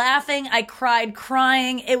cried laughing. I cried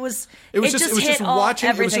crying. It was just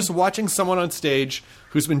watching someone on stage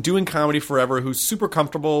who's been doing comedy forever, who's super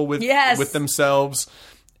comfortable with themselves,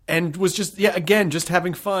 and was just just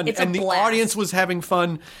having fun. And the audience was having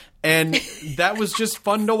fun, and that was just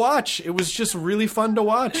fun to watch. It was just really fun to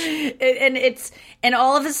watch. And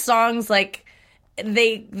all of his songs, like,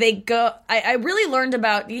 they go. I really learned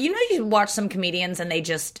about, you watch some comedians and they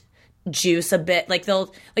just juice a bit, like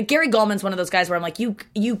Gary Goldman's one of those guys where I'm like, you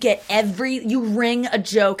ring a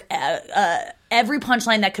joke, every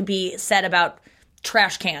punchline that could be said about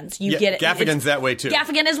trash cans. You get it. Gaffigan's that way too.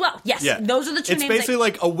 Gaffigan as well. Yes. Yeah. Those are the two names. It's basically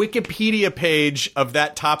like a Wikipedia page of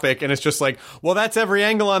that topic, and it's just like, well, that's every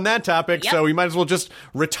angle on that topic, so we might as well just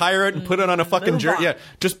retire it and put it on a fucking jersey. Yeah,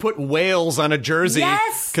 just put whales on a jersey.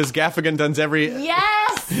 Yes. Because Gaffigan does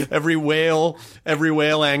every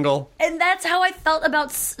whale angle. And that's how I felt about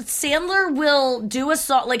Sandler. Will do a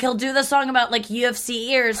song, like, he'll do the song about, like, UFC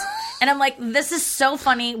ears, and I'm like, this is so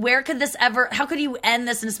funny. Where could this ever? How could you end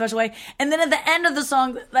this in a special way? And then at the end of the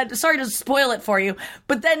song, sorry to spoil it for you,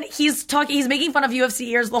 but then he's making fun of UFC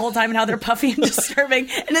ears the whole time and how they're puffy and disturbing,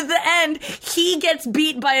 and at the end he gets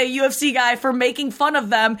beat by a UFC guy for making fun of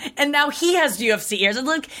them, and now he has UFC ears. And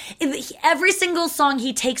like, every single song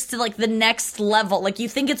he takes to, like, the next level. Like, you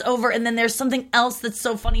think it's over, and then there's something else that's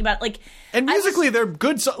so funny about it. Like, And musically, they're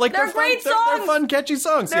good songs. Like, they're great songs. They're fun, catchy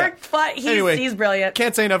songs. They're fun. He's brilliant.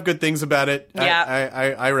 Can't say enough good things about it.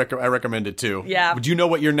 Yeah. I recommend it, too. Yeah. Do you know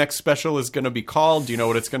what your next special is going to be called? Do you know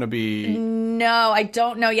what it's going to be? No, I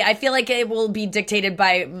don't know yet. I feel like it will be dictated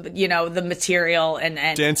by, the material and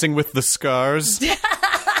Dancing with the Scars?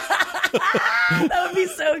 That would be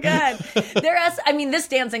so good. This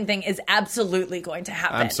dancing thing is absolutely going to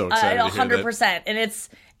happen. I'm so excited to hear 100%. that. And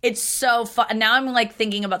it's so fun. Now I'm like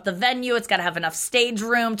thinking about the venue. It's got to have enough stage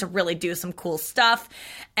room to really do some cool stuff.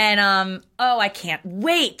 And I can't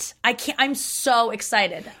wait. I'm so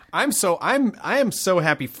excited. I am so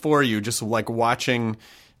happy for you, just like watching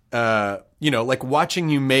watching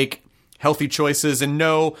you make healthy choices and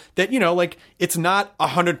know that, like, it's not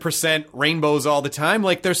 100% rainbows all the time.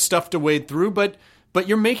 Like, there's stuff to wade through, but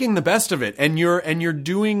you're making the best of it, and you're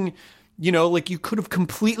doing, like, you could have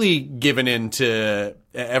completely given in to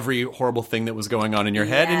every horrible thing that was going on in your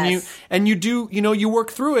head. And you do, you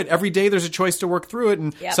work through it. Every day there's a choice to work through it.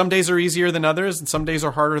 And some days are easier than others and some days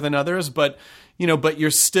are harder than others. But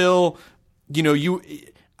you're still,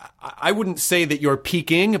 I wouldn't say that you're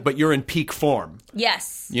peaking, but you're in peak form.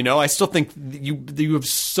 Yes. I still think you have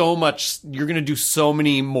so much. You're going to do so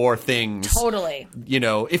many more things. Totally.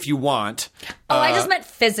 If you want. I just meant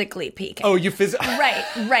physically peaking. Oh, you physically.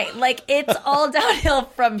 Right. Like, it's all downhill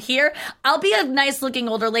from here. I'll be a nice looking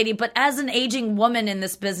older lady, but as an aging woman in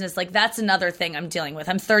this business, like, that's another thing I'm dealing with.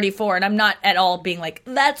 I'm 34 and I'm not at all being like,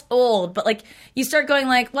 that's old. But, like, you start going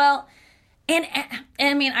like, well. And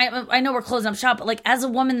I mean, I know we're closing up shop, but, like, as a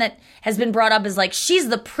woman that has been brought up as, like, she's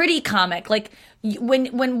the pretty comic, like,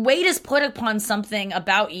 when weight is put upon something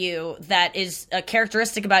about you that is a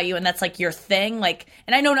characteristic about you and that's, like, your thing, like,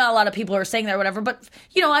 and I know not a lot of people are saying that or whatever, but,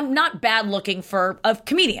 I'm not bad looking for a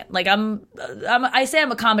comedian. Like, I say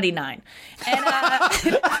I'm a comedy 9. And,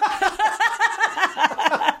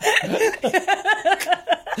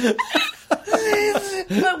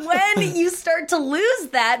 but when you start to lose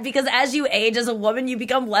that, because as you age as a woman, you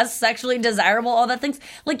become less sexually desirable, all that things,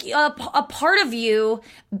 like, a part of you,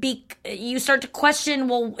 you start to question,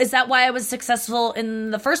 well, is that why I was successful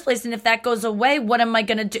in the first place? And if that goes away, what am I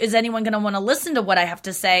going to do? Is anyone going to want to listen to what I have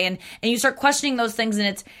to say? And you start questioning those things,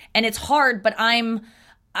 and it's hard, but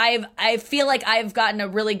I feel like I've gotten a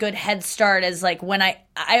really good head start as, like, when I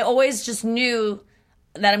always just knew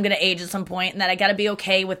that I'm going to age at some point and that I got to be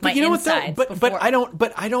okay with my insides. But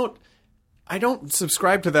I don't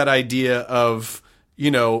subscribe to that idea of,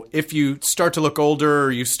 if you start to look older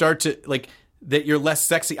or you start to, like, that you're less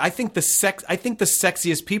sexy. I think the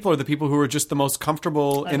sexiest people are the people who are just the most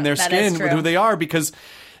comfortable in their skin with who they are, because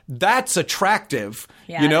that's attractive.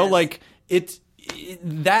 Like,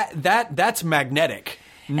 that's magnetic.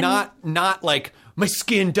 Not like, my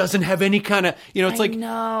skin doesn't have any kind of, it's like,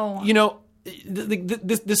 no.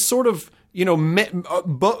 This sort of,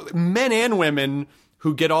 men and women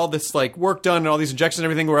who get all this, like, work done and all these injections and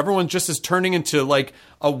everything, where everyone just is turning into, like,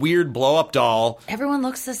 a weird blow-up doll. Everyone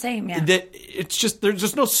looks the same, yeah. That it's just, there's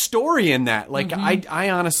just no story in that. Like, I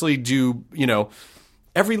honestly do,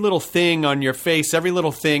 every little thing on your face, every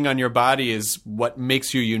little thing on your body is what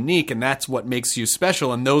makes you unique, and that's what makes you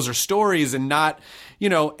special. And those are stories, and not,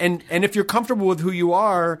 and if you're comfortable with who you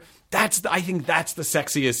are, I think that's the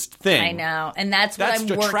sexiest thing. I know. And that's what I'm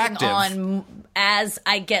attractive. working on as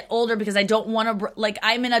I get older, because I don't want to, like,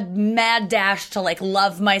 I'm in a mad dash to, like,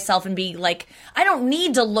 love myself and be like, I don't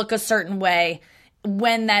need to look a certain way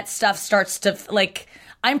when that stuff starts to, like,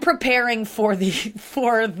 I'm preparing for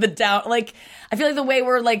the down, like, I feel like the way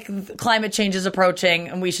we're, like, climate change is approaching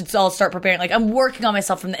and we should all start preparing, like, I'm working on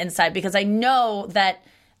myself from the inside, because I know that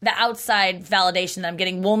the outside validation that I'm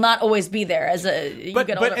getting will not always be there as you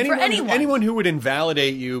get older. But anyone who would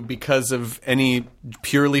invalidate you because of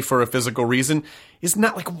purely for a physical reason is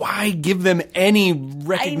not, like, why give them any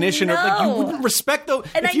recognition? Or, like, you wouldn't respect those.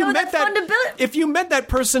 And if you met that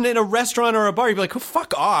person in a restaurant or a bar, you'd be like, oh,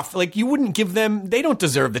 fuck off. Like, you wouldn't give them, they don't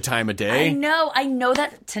deserve the time of day. I know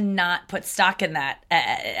that, to not put stock in that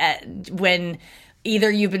when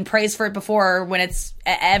either you've been praised for it before, or when it's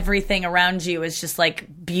everything around you is just, like,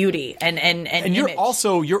 beauty and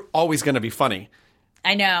you're always going to be funny.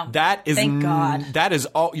 I know. Thank God. That is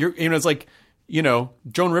all. It's like,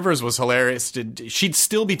 Joan Rivers was hilarious. She'd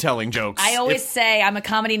still be telling jokes. I always say I'm a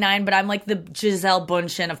comedy 9, but I'm like the Gisele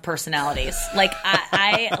Bundchen of personalities. Like,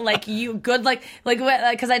 I like you good, like,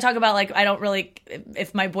 because I talk about, like, I don't really,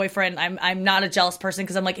 if my boyfriend, I'm not a jealous person,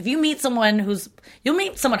 because I'm like, if you meet someone you'll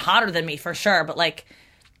meet someone hotter than me for sure, but, like,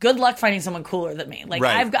 good luck finding someone cooler than me. Like,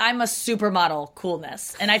 right. I'm a supermodel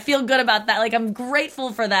coolness, and I feel good about that. Like, I'm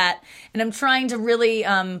grateful for that, and I'm trying to really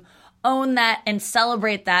own that and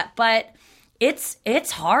celebrate that, but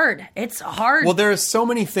it's hard. It's hard. Well, there are so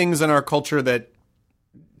many things in our culture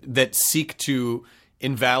that seek to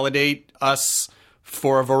invalidate us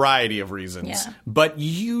for a variety of reasons. Yeah. But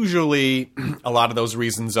usually a lot of those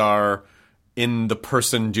reasons are in the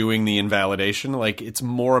person doing the invalidation. Like, it's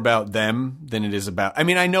more about them than it is about... I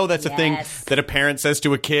mean, I know that's a thing that a parent says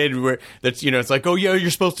to a kid where that's, it's like, oh, yeah,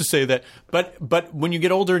 you're supposed to say that. But when you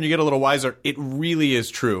get older and you get a little wiser, it really is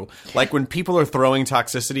true. Like, when people are throwing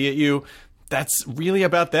toxicity at you, that's really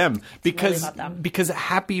about them. Because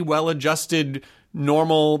happy, well-adjusted,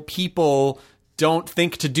 normal people don't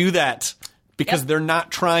think to do that. Because they're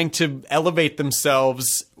not trying to elevate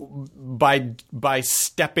themselves by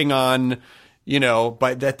stepping on,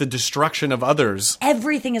 by the destruction of others.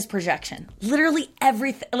 Everything is projection. Literally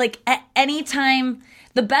everything. Like, at any time,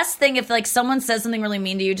 the best thing, if like someone says something really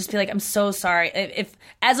mean to you, just be like, I'm so sorry. If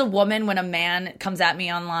as a woman, when a man comes at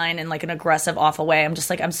me online in like an aggressive, awful way, I'm just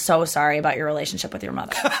like, I'm so sorry about your relationship with your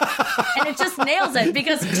mother. And it just nails it,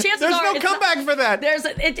 because chances there's are... no comeback for that.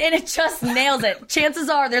 And it just nails it. Chances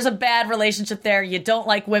are there's a bad relationship there. You don't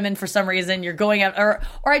like women for some reason. You're going out... Or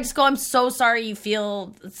I just go, I'm so sorry you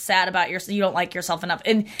feel sad about yourself. You don't like yourself enough.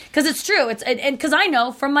 And because it's true. And because I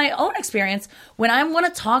know from my own experience, when I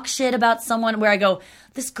want to talk shit about someone where I go...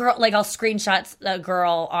 This girl, like, I'll screenshot a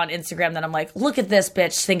girl on Instagram that I'm like, look at this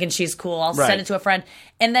bitch thinking she's cool. I'll send it to a friend.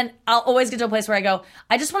 And then I'll always get to a place where I go,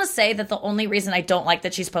 I just want to say that the only reason I don't like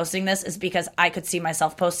that she's posting this is because I could see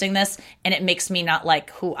myself posting this, and it makes me not like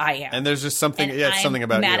who I am. And there's just something, it's something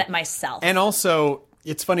about I'm mad you. at myself. And also,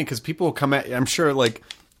 it's funny because people will come at, I'm sure, like,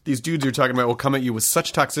 these dudes you're talking about will come at you with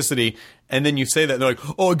such toxicity, and then you say that, and they're like,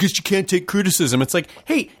 oh, I guess you can't take criticism. It's like,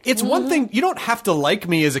 hey, it's one thing, you don't have to like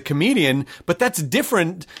me as a comedian, but that's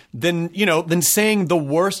different than saying the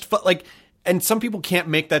worst, like, and some people can't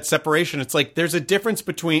make that separation. It's like, there's a difference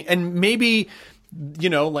between, and maybe,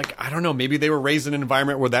 like, I don't know, maybe they were raised in an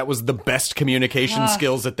environment where that was the best communication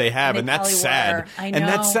skills that they have, and that's sad. I know. And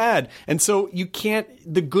that's sad. And so you can't,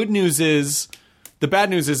 the good news is... The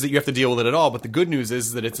bad news is that you have to deal with it at all, but the good news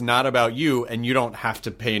is that it's not about you, and you don't have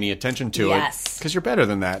to pay any attention to it because you're better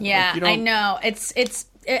than that. Yeah, I know.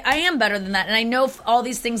 I am better than that, and I know all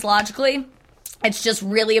these things logically. It's just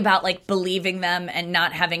really about like believing them and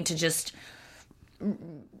not having to just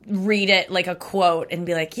read it like a quote and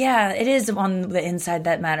be like, yeah, it is on the inside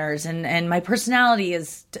that matters, and my personality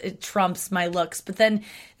it trumps my looks. But then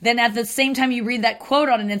at the same time you read that quote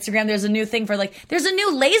on an Instagram, there's a new thing for like, there's a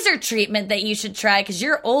new laser treatment that you should try because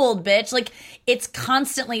you're old, bitch. Like, it's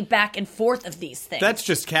constantly back and forth of these things. That's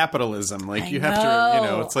just capitalism. Like, you have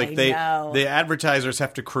to, it's like the advertisers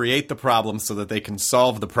have to create the problem so that they can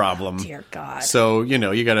solve the problem. Oh, dear God. So,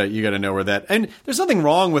 you gotta know where that, and there's nothing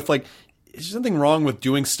wrong with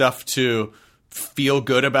doing stuff to feel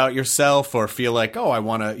good about yourself or feel like, oh, I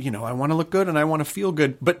want to look good and I want to feel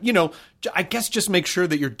good. But, I guess just make sure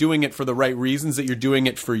that you're doing it for the right reasons, that you're doing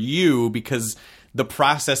it for you, because the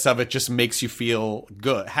process of it just makes you feel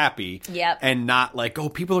good, happy. Yep. And not like, oh,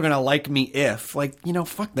 people are going to like me if, like,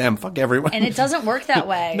 fuck them, fuck everyone. And it doesn't work that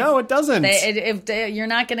way. No, it doesn't. You're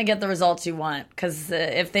not going to get the results you want, because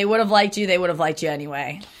if they would have liked you, they would have liked you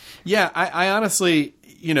anyway. Yeah, I honestly,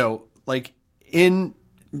 like,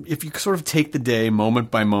 if you sort of take the day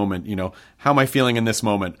moment by moment, how am I feeling in this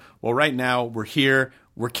moment? Well, right now we're here,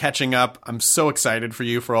 we're catching up. I'm so excited for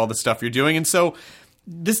you for all the stuff you're doing. And so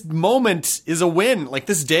this moment is a win. Like,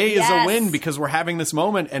 this day is a win because we're having this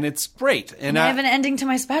moment, and it's great. And I have an ending to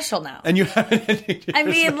my special now. And you have an ending to I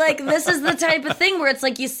mean, like, this is the type of thing where it's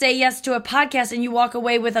like you say yes to a podcast and you walk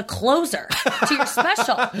away with a closer to your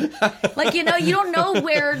special. Like, you don't know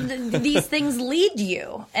where these things lead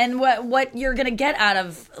you and what you're going to get out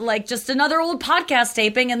of, like, just another old podcast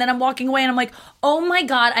taping. And then I'm walking away and I'm like, oh my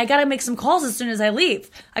God, I got to make some calls as soon as I leave.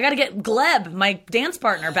 I got to get Gleb, my dance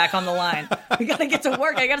partner, back on the line. We got to get to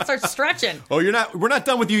work. I got to start stretching. Oh, we're not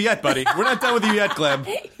done with you yet, buddy. We're not done with you yet, Gleb.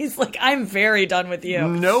 He's like, I'm very done with you.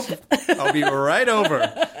 Nope. I'll be right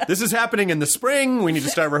over. This is happening in the spring. We need to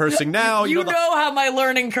start rehearsing now. You know how my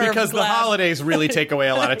learning curve is. Because the holidays really take away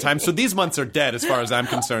a lot of time. So these months are dead as far as I'm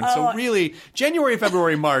concerned. So really, January,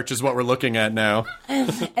 February, March is what we're looking at now.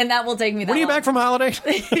 And that will take me that When are you long. back from holiday?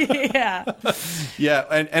 Yeah. Yeah,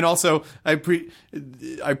 and also I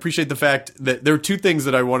appreciate the fact that there are two things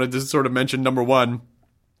that I wanted to sort of mention. Number one,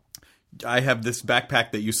 I have this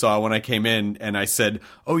backpack that you saw when I came in, and I said,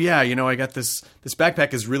 oh yeah, I got this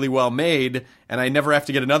backpack is really well made, and I never have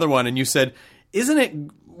to get another one. And you said,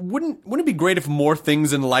 wouldn't it be great if more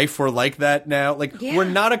things in life were like that now? Like, we're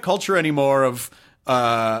not a culture anymore of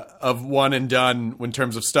one and done in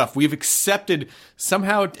terms of stuff. We've accepted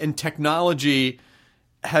somehow, and technology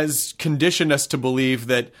has conditioned us to believe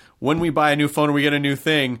that when we buy a new phone or we get a new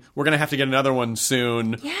thing, we're going to have to get another one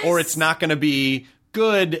soon, or it's not going to be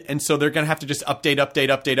good, and so they're going to have to just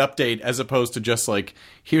update, as opposed to just like,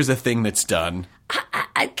 here's a thing that's done.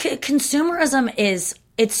 Consumerism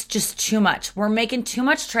it's just too much. We're making too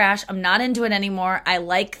much trash. I'm not into it anymore. I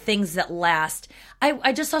like things that last.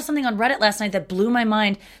 I just saw something on Reddit last night that blew my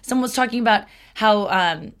mind. Someone was talking about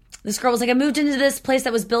how this girl was like, I moved into this place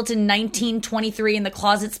that was built in 1923 and the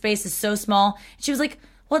closet space is so small. She was like,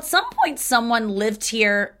 well, at some point someone lived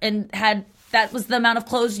here and that was the amount of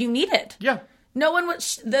clothes you needed. Yeah. No one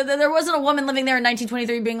was, there wasn't a woman living there in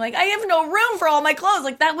 1923 being like, I have no room for all my clothes.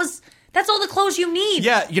 Like that's all the clothes you need.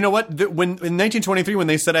 Yeah, you know what? When in 1923, when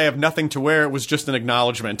they said I have nothing to wear, it was just an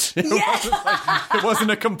acknowledgement. It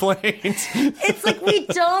wasn't a complaint. It's like, we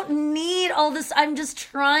don't need all this. I'm just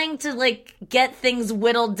trying to like get things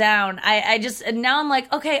whittled down. And now I'm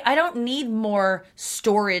like, okay, I don't need more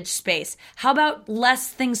storage space. How about less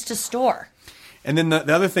things to store? And then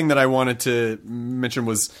the other thing that I wanted to mention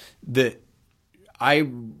was that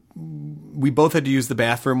we both had to use the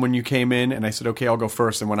bathroom when you came in, and I said, okay, I'll go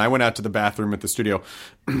first. And when I went out to the bathroom at the studio,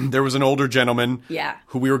 there was an older gentleman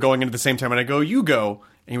who we were going in at the same time, and I go, you go.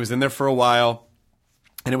 And he was in there for a while,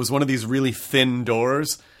 and it was one of these really thin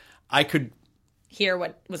doors. I could hear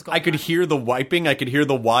what was going on. I could hear the wiping. I could hear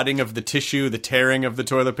the wadding of the tissue, the tearing of the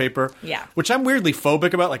toilet paper. Yeah. Which I'm weirdly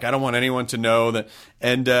phobic about. Like, I don't want anyone to know that.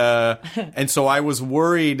 And so I was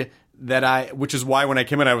worried that which is why when I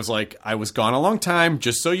came in, I was like, I was gone a long time,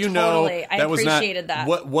 just so you know. Totally. I appreciated that.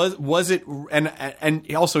 What was it?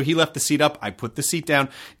 And also he left the seat up. I put the seat down.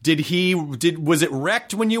 Was it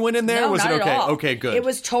wrecked when you went in there? No, was not it okay? at all. Okay, good. It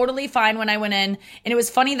was totally fine when I went in. And it was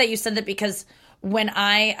funny that you said that, because when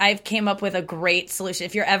I've came up with a great solution.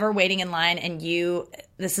 If you're ever waiting in line and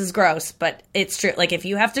this is gross, but it's true. Like, if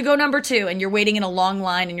you have to go number 2 and you're waiting in a long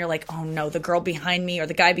line and you're like, oh no, the girl behind me or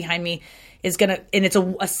the guy behind me is and it's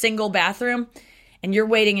a single bathroom, and you're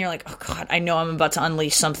waiting and you're like, oh God, I know I'm about to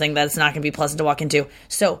unleash something that's not going to be pleasant to walk into.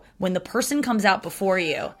 So when the person comes out before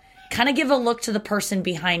you, kind of give a look to the person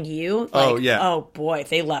behind you. Like, oh boy,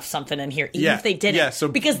 they left something in here, even if they didn't. Yeah, so,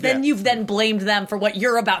 because then you've then blamed them for what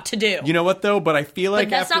you're about to do. You know what, though? But I feel like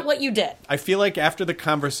that's not what you did. I feel like after the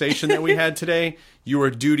conversation that we had today, you were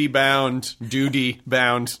duty bound.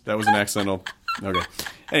 That was an accidental. Okay.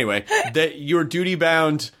 Anyway, that you're duty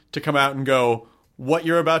bound to come out and go, what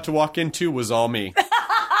you're about to walk into was all me.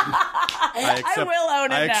 I will own it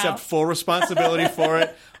now. I accept full responsibility for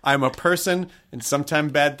it. I'm a person, and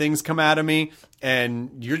sometimes bad things come out of me,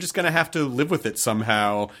 and you're just going to have to live with it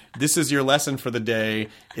somehow. This is your lesson for the day,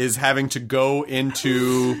 is having to go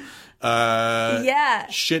into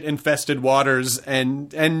shit-infested waters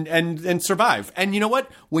and survive. And you know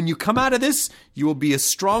what? When you come out of this, you will be a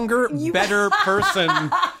stronger, better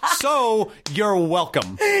person. So you're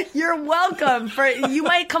welcome. You're welcome. You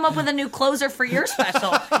might come up with a new closer for your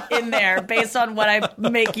special in there based on what I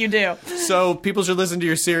make you do. So people should listen to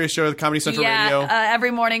your Sirius show, the Comedy Central Radio.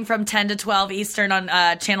 Every morning from 10 to 12 Eastern on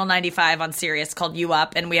Channel 95 on Sirius, called You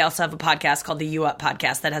Up. And we also have a podcast called the You Up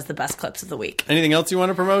Podcast that has the best clips of the week. Anything else you want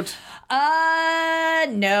to promote?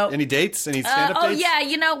 No. Any dates? Any stand-up dates? Yeah,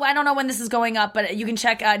 I don't know when this is going up, but you can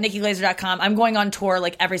check NikkiGlaser.com. I'm going on tour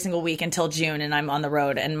like every single week until June, and I'm on the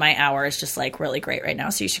road, and my hour is just like really great right now,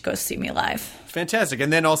 so you should go see me live. Fantastic.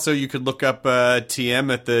 And then also you could look up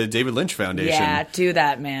TM at the David Lynch Foundation. Yeah, do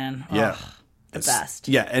that, man. Yeah. The best.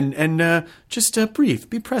 Yeah, and just breathe.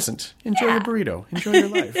 Be present. Enjoy your burrito. Enjoy your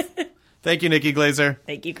life. Thank you, Nikki Glaser.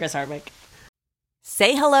 Thank you, Chris Hardwick.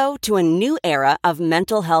 Say hello to a new era of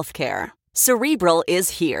mental health care. Cerebral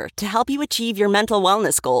is here to help you achieve your mental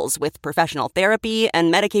wellness goals with professional therapy and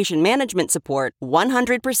medication management support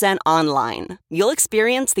 100% online. You'll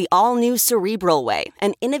experience the all-new Cerebral Way,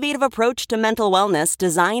 an innovative approach to mental wellness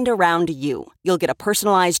designed around you. You'll get a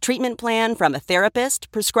personalized treatment plan from a therapist,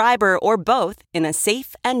 prescriber, or both in a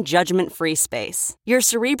safe and judgment-free space. Your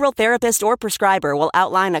Cerebral therapist or prescriber will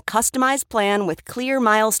outline a customized plan with clear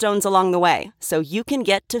milestones along the way, so you can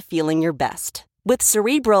get to feeling your best. With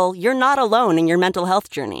Cerebral, you're not alone in your mental health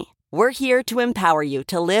journey. We're here to empower you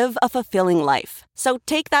to live a fulfilling life. So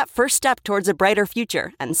take that first step towards a brighter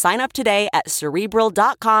future and sign up today at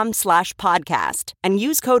Cerebral.com/podcast and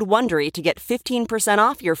use code WONDERY to get 15%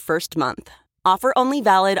 off your first month. Offer only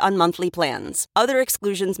valid on monthly plans. Other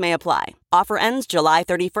exclusions may apply. Offer ends July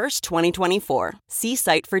 31st, 2024. See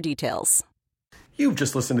site for details. You've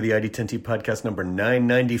just listened to the ID10T podcast number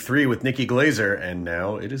 993 with Nikki Glaser, and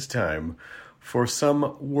now it is time for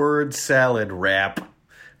some word salad rap.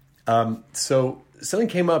 So something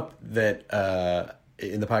came up that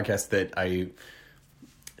in the podcast that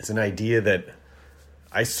it's an idea that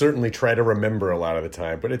I certainly try to remember a lot of the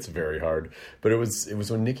time, but it's very hard. But it was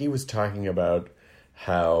when Nikki was talking about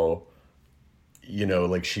how, you know,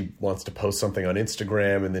 like she wants to post something on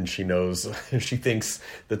Instagram and then she knows, she thinks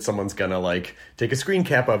that someone's gonna like take a screen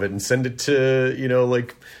cap of it and send it to, you know,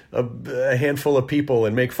 like a handful of people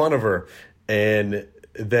and make fun of her. And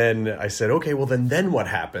then I said, okay, well then what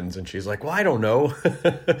happens? And she's like, well, I don't know.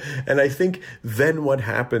 And I think then what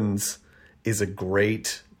happens is a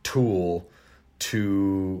great tool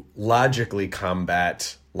to logically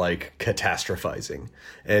combat like catastrophizing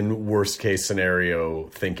and worst case scenario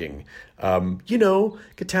thinking. You know,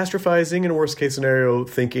 catastrophizing and worst case scenario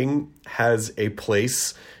thinking has a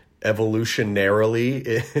place evolutionarily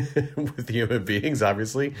with human beings.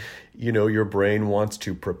 Obviously, you know, your brain wants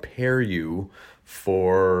to prepare you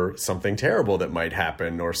for something terrible that might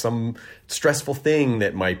happen or some stressful thing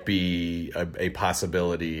that might be a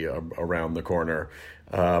possibility around the corner.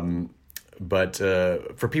 But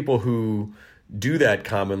for people who do that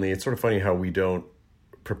commonly, it's sort of funny how we don't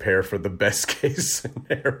prepare for the best case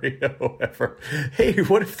scenario ever. Hey,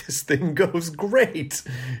 what if this thing goes great?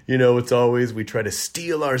 You know, it's always we try to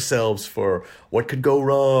steel ourselves for what could go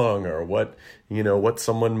wrong or what, you know, what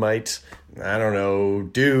someone might, I don't know,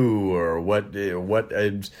 do or what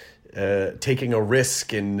taking a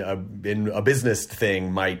risk in a business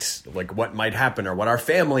thing might, like what might happen or what our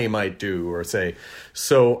family might do or say.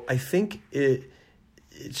 So I think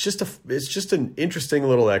it's just an interesting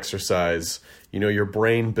little exercise. You know, your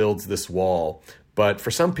brain builds this wall, but for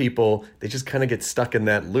some people, they just kind of get stuck in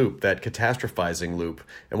that loop, that catastrophizing loop.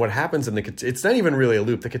 And what happens it's not even really a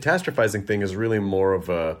loop. The catastrophizing thing is really more of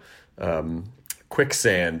a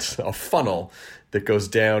quicksand, a funnel that goes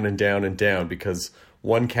down and down and down because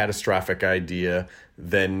one catastrophic idea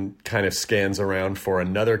then kind of scans around for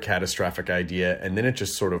another catastrophic idea, and then it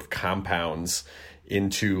just sort of compounds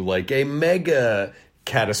into like a mega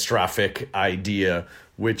catastrophic idea,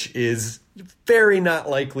 which is very not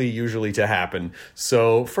likely usually to happen.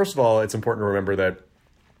 So first of all, it's important to remember that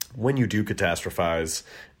when you do catastrophize,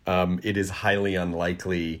 it is highly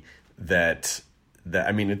unlikely that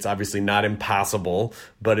I mean, it's obviously not impossible,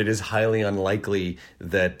 but it is highly unlikely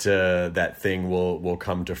that that thing will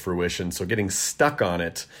come to fruition. So getting stuck on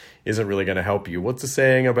it isn't really going to help you. What's the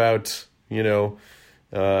saying about, you know,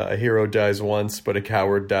 a hero dies once, but a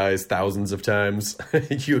coward dies thousands of times?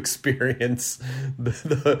 You experience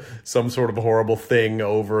some sort of horrible thing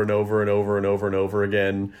over and over and over and over and over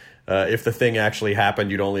again. If the thing actually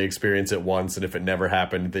happened, you'd only experience it once, and if it never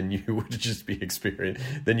happened, then you would just be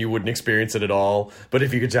then you wouldn't experience it at all. But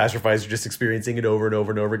if you catastrophize, you're just experiencing it over and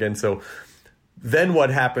over and over again. So then what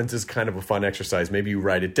happens is kind of a fun exercise. Maybe you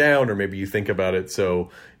write it down, or maybe you think about it. So,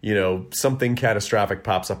 you know, something catastrophic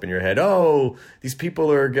pops up in your head. Oh, these people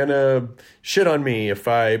are gonna shit on me if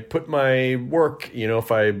I put my work, you know,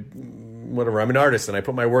 I'm an artist and I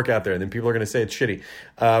put my work out there, and then people are gonna say it's shitty.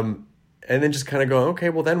 And then just kind of go, okay,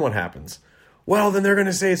 well, then what happens? Well, then they're going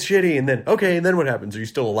to say it's shitty. And then, okay, and then what happens? Are you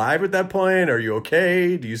still alive at that point? Are you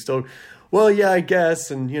okay? Do you still, well, yeah, I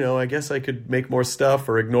guess. And, you know, I guess I could make more stuff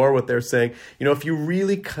or ignore what they're saying. You know, if you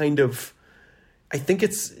really kind of, I think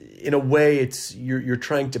it's, in a way, it's you're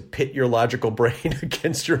trying to pit your logical brain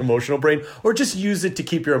against your emotional brain, or just use it to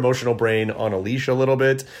keep your emotional brain on a leash a little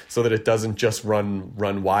bit so that it doesn't just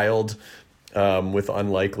run wild. With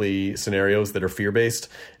unlikely scenarios that are fear-based.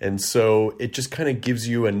 And so it just kind of gives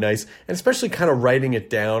you a nice, and especially kind of writing it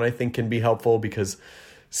down, I think can be helpful, because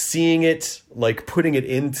seeing it, like putting it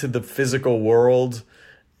into the physical world,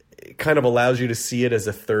 it kind of allows you to see it as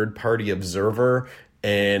a third-party observer.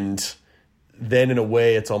 And then in a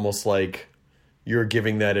way, it's almost like you're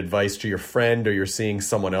giving that advice to your friend, or you're seeing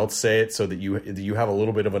someone else say it, so that you have a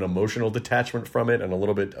little bit of an emotional detachment from it and a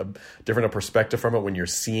little bit different a perspective from it when you're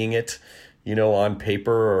seeing it, you know, on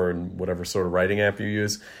paper or in whatever sort of writing app you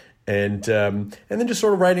use. And then just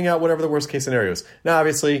sort of writing out whatever the worst case scenario is. Now,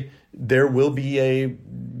 obviously, there will be a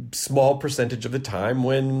small percentage of the time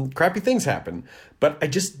when crappy things happen, but I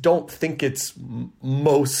just don't think it's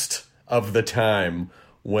most of the time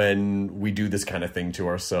when we do this kind of thing to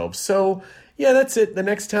ourselves. So yeah, that's it. The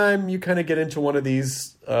next time you kind of get into one of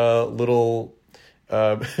these little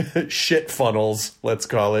shit funnels, let's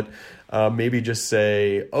call it, maybe just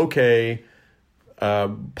say, okay,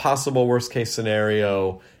 possible worst case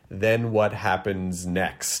scenario, then what happens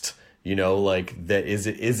next? You know, like that, is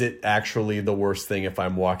it actually the worst thing if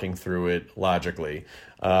I'm walking through it logically?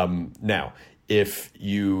 Now, if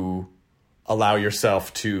you allow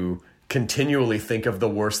yourself to continually think of the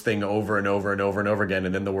worst thing over and over and over and over again,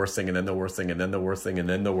 and then the worst thing, and then the worst thing, and then the worst thing, and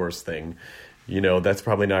then the worst thing, you know, that's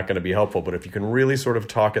probably not going to be helpful. But if you can really sort of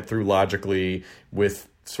talk it through logically with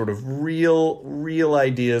sort of real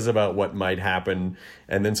ideas about what might happen,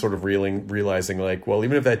 and then sort of realizing like, well,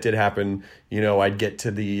 even if that did happen, I'd get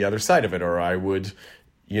to the other side of it, or I would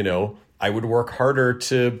work harder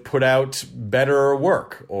to put out better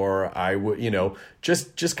work, or I would,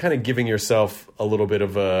 just kind of giving yourself a little bit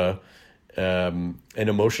of an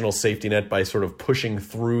emotional safety net by sort of pushing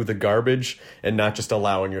through the garbage and not just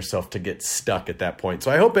allowing yourself to get stuck at that point.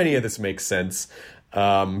 So I hope any of this makes sense.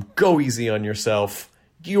 Go easy on yourself.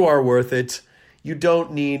 You are worth it. You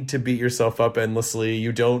don't need to beat yourself up endlessly.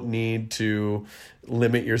 You don't need to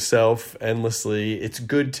limit yourself endlessly. It's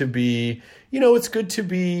good to be,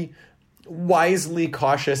 wisely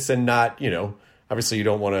cautious and not, obviously you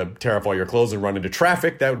don't want to tear up all your clothes and run into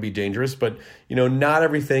traffic. That would be dangerous. But, not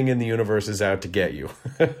everything in the universe is out to get you.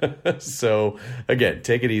 So, again,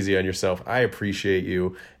 take it easy on yourself. I appreciate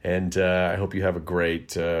you. And I hope you have a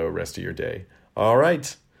great rest of your day. All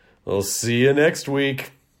right. We'll see you next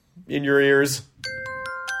week in your ears.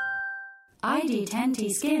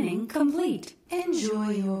 ID10T scanning complete. Enjoy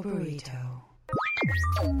your burrito.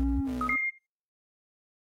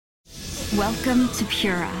 Welcome to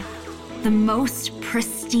Pura, the most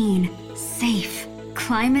pristine, safe,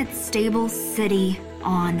 climate-stable city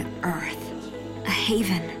on Earth. A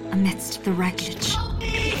haven amidst the wreckage.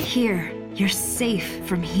 Here, you're safe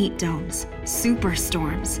from heat domes,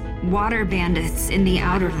 superstorms, water bandits in the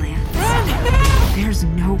outer lands. There's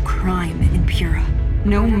no crime in Pura.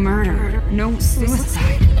 No murder, no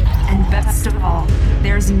suicide. And best of all,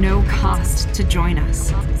 there's no cost to join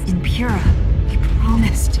us. In Pura, we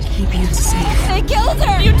promise to keep you safe. They killed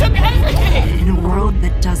her! You took everything! In a world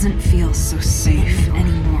that doesn't feel so safe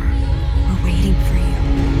anymore, we're waiting for you.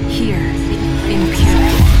 Here, in Pura.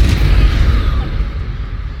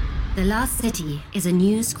 The Last City is a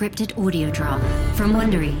new scripted audio drama from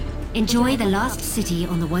Wondery. Enjoy The Last City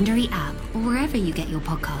on the Wondery app or wherever you get your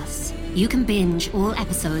podcasts. You can binge all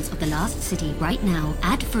episodes of The Last City right now,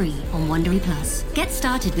 ad-free on Wondery Plus. Get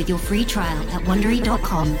started with your free trial at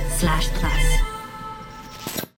Wondery.com/plus.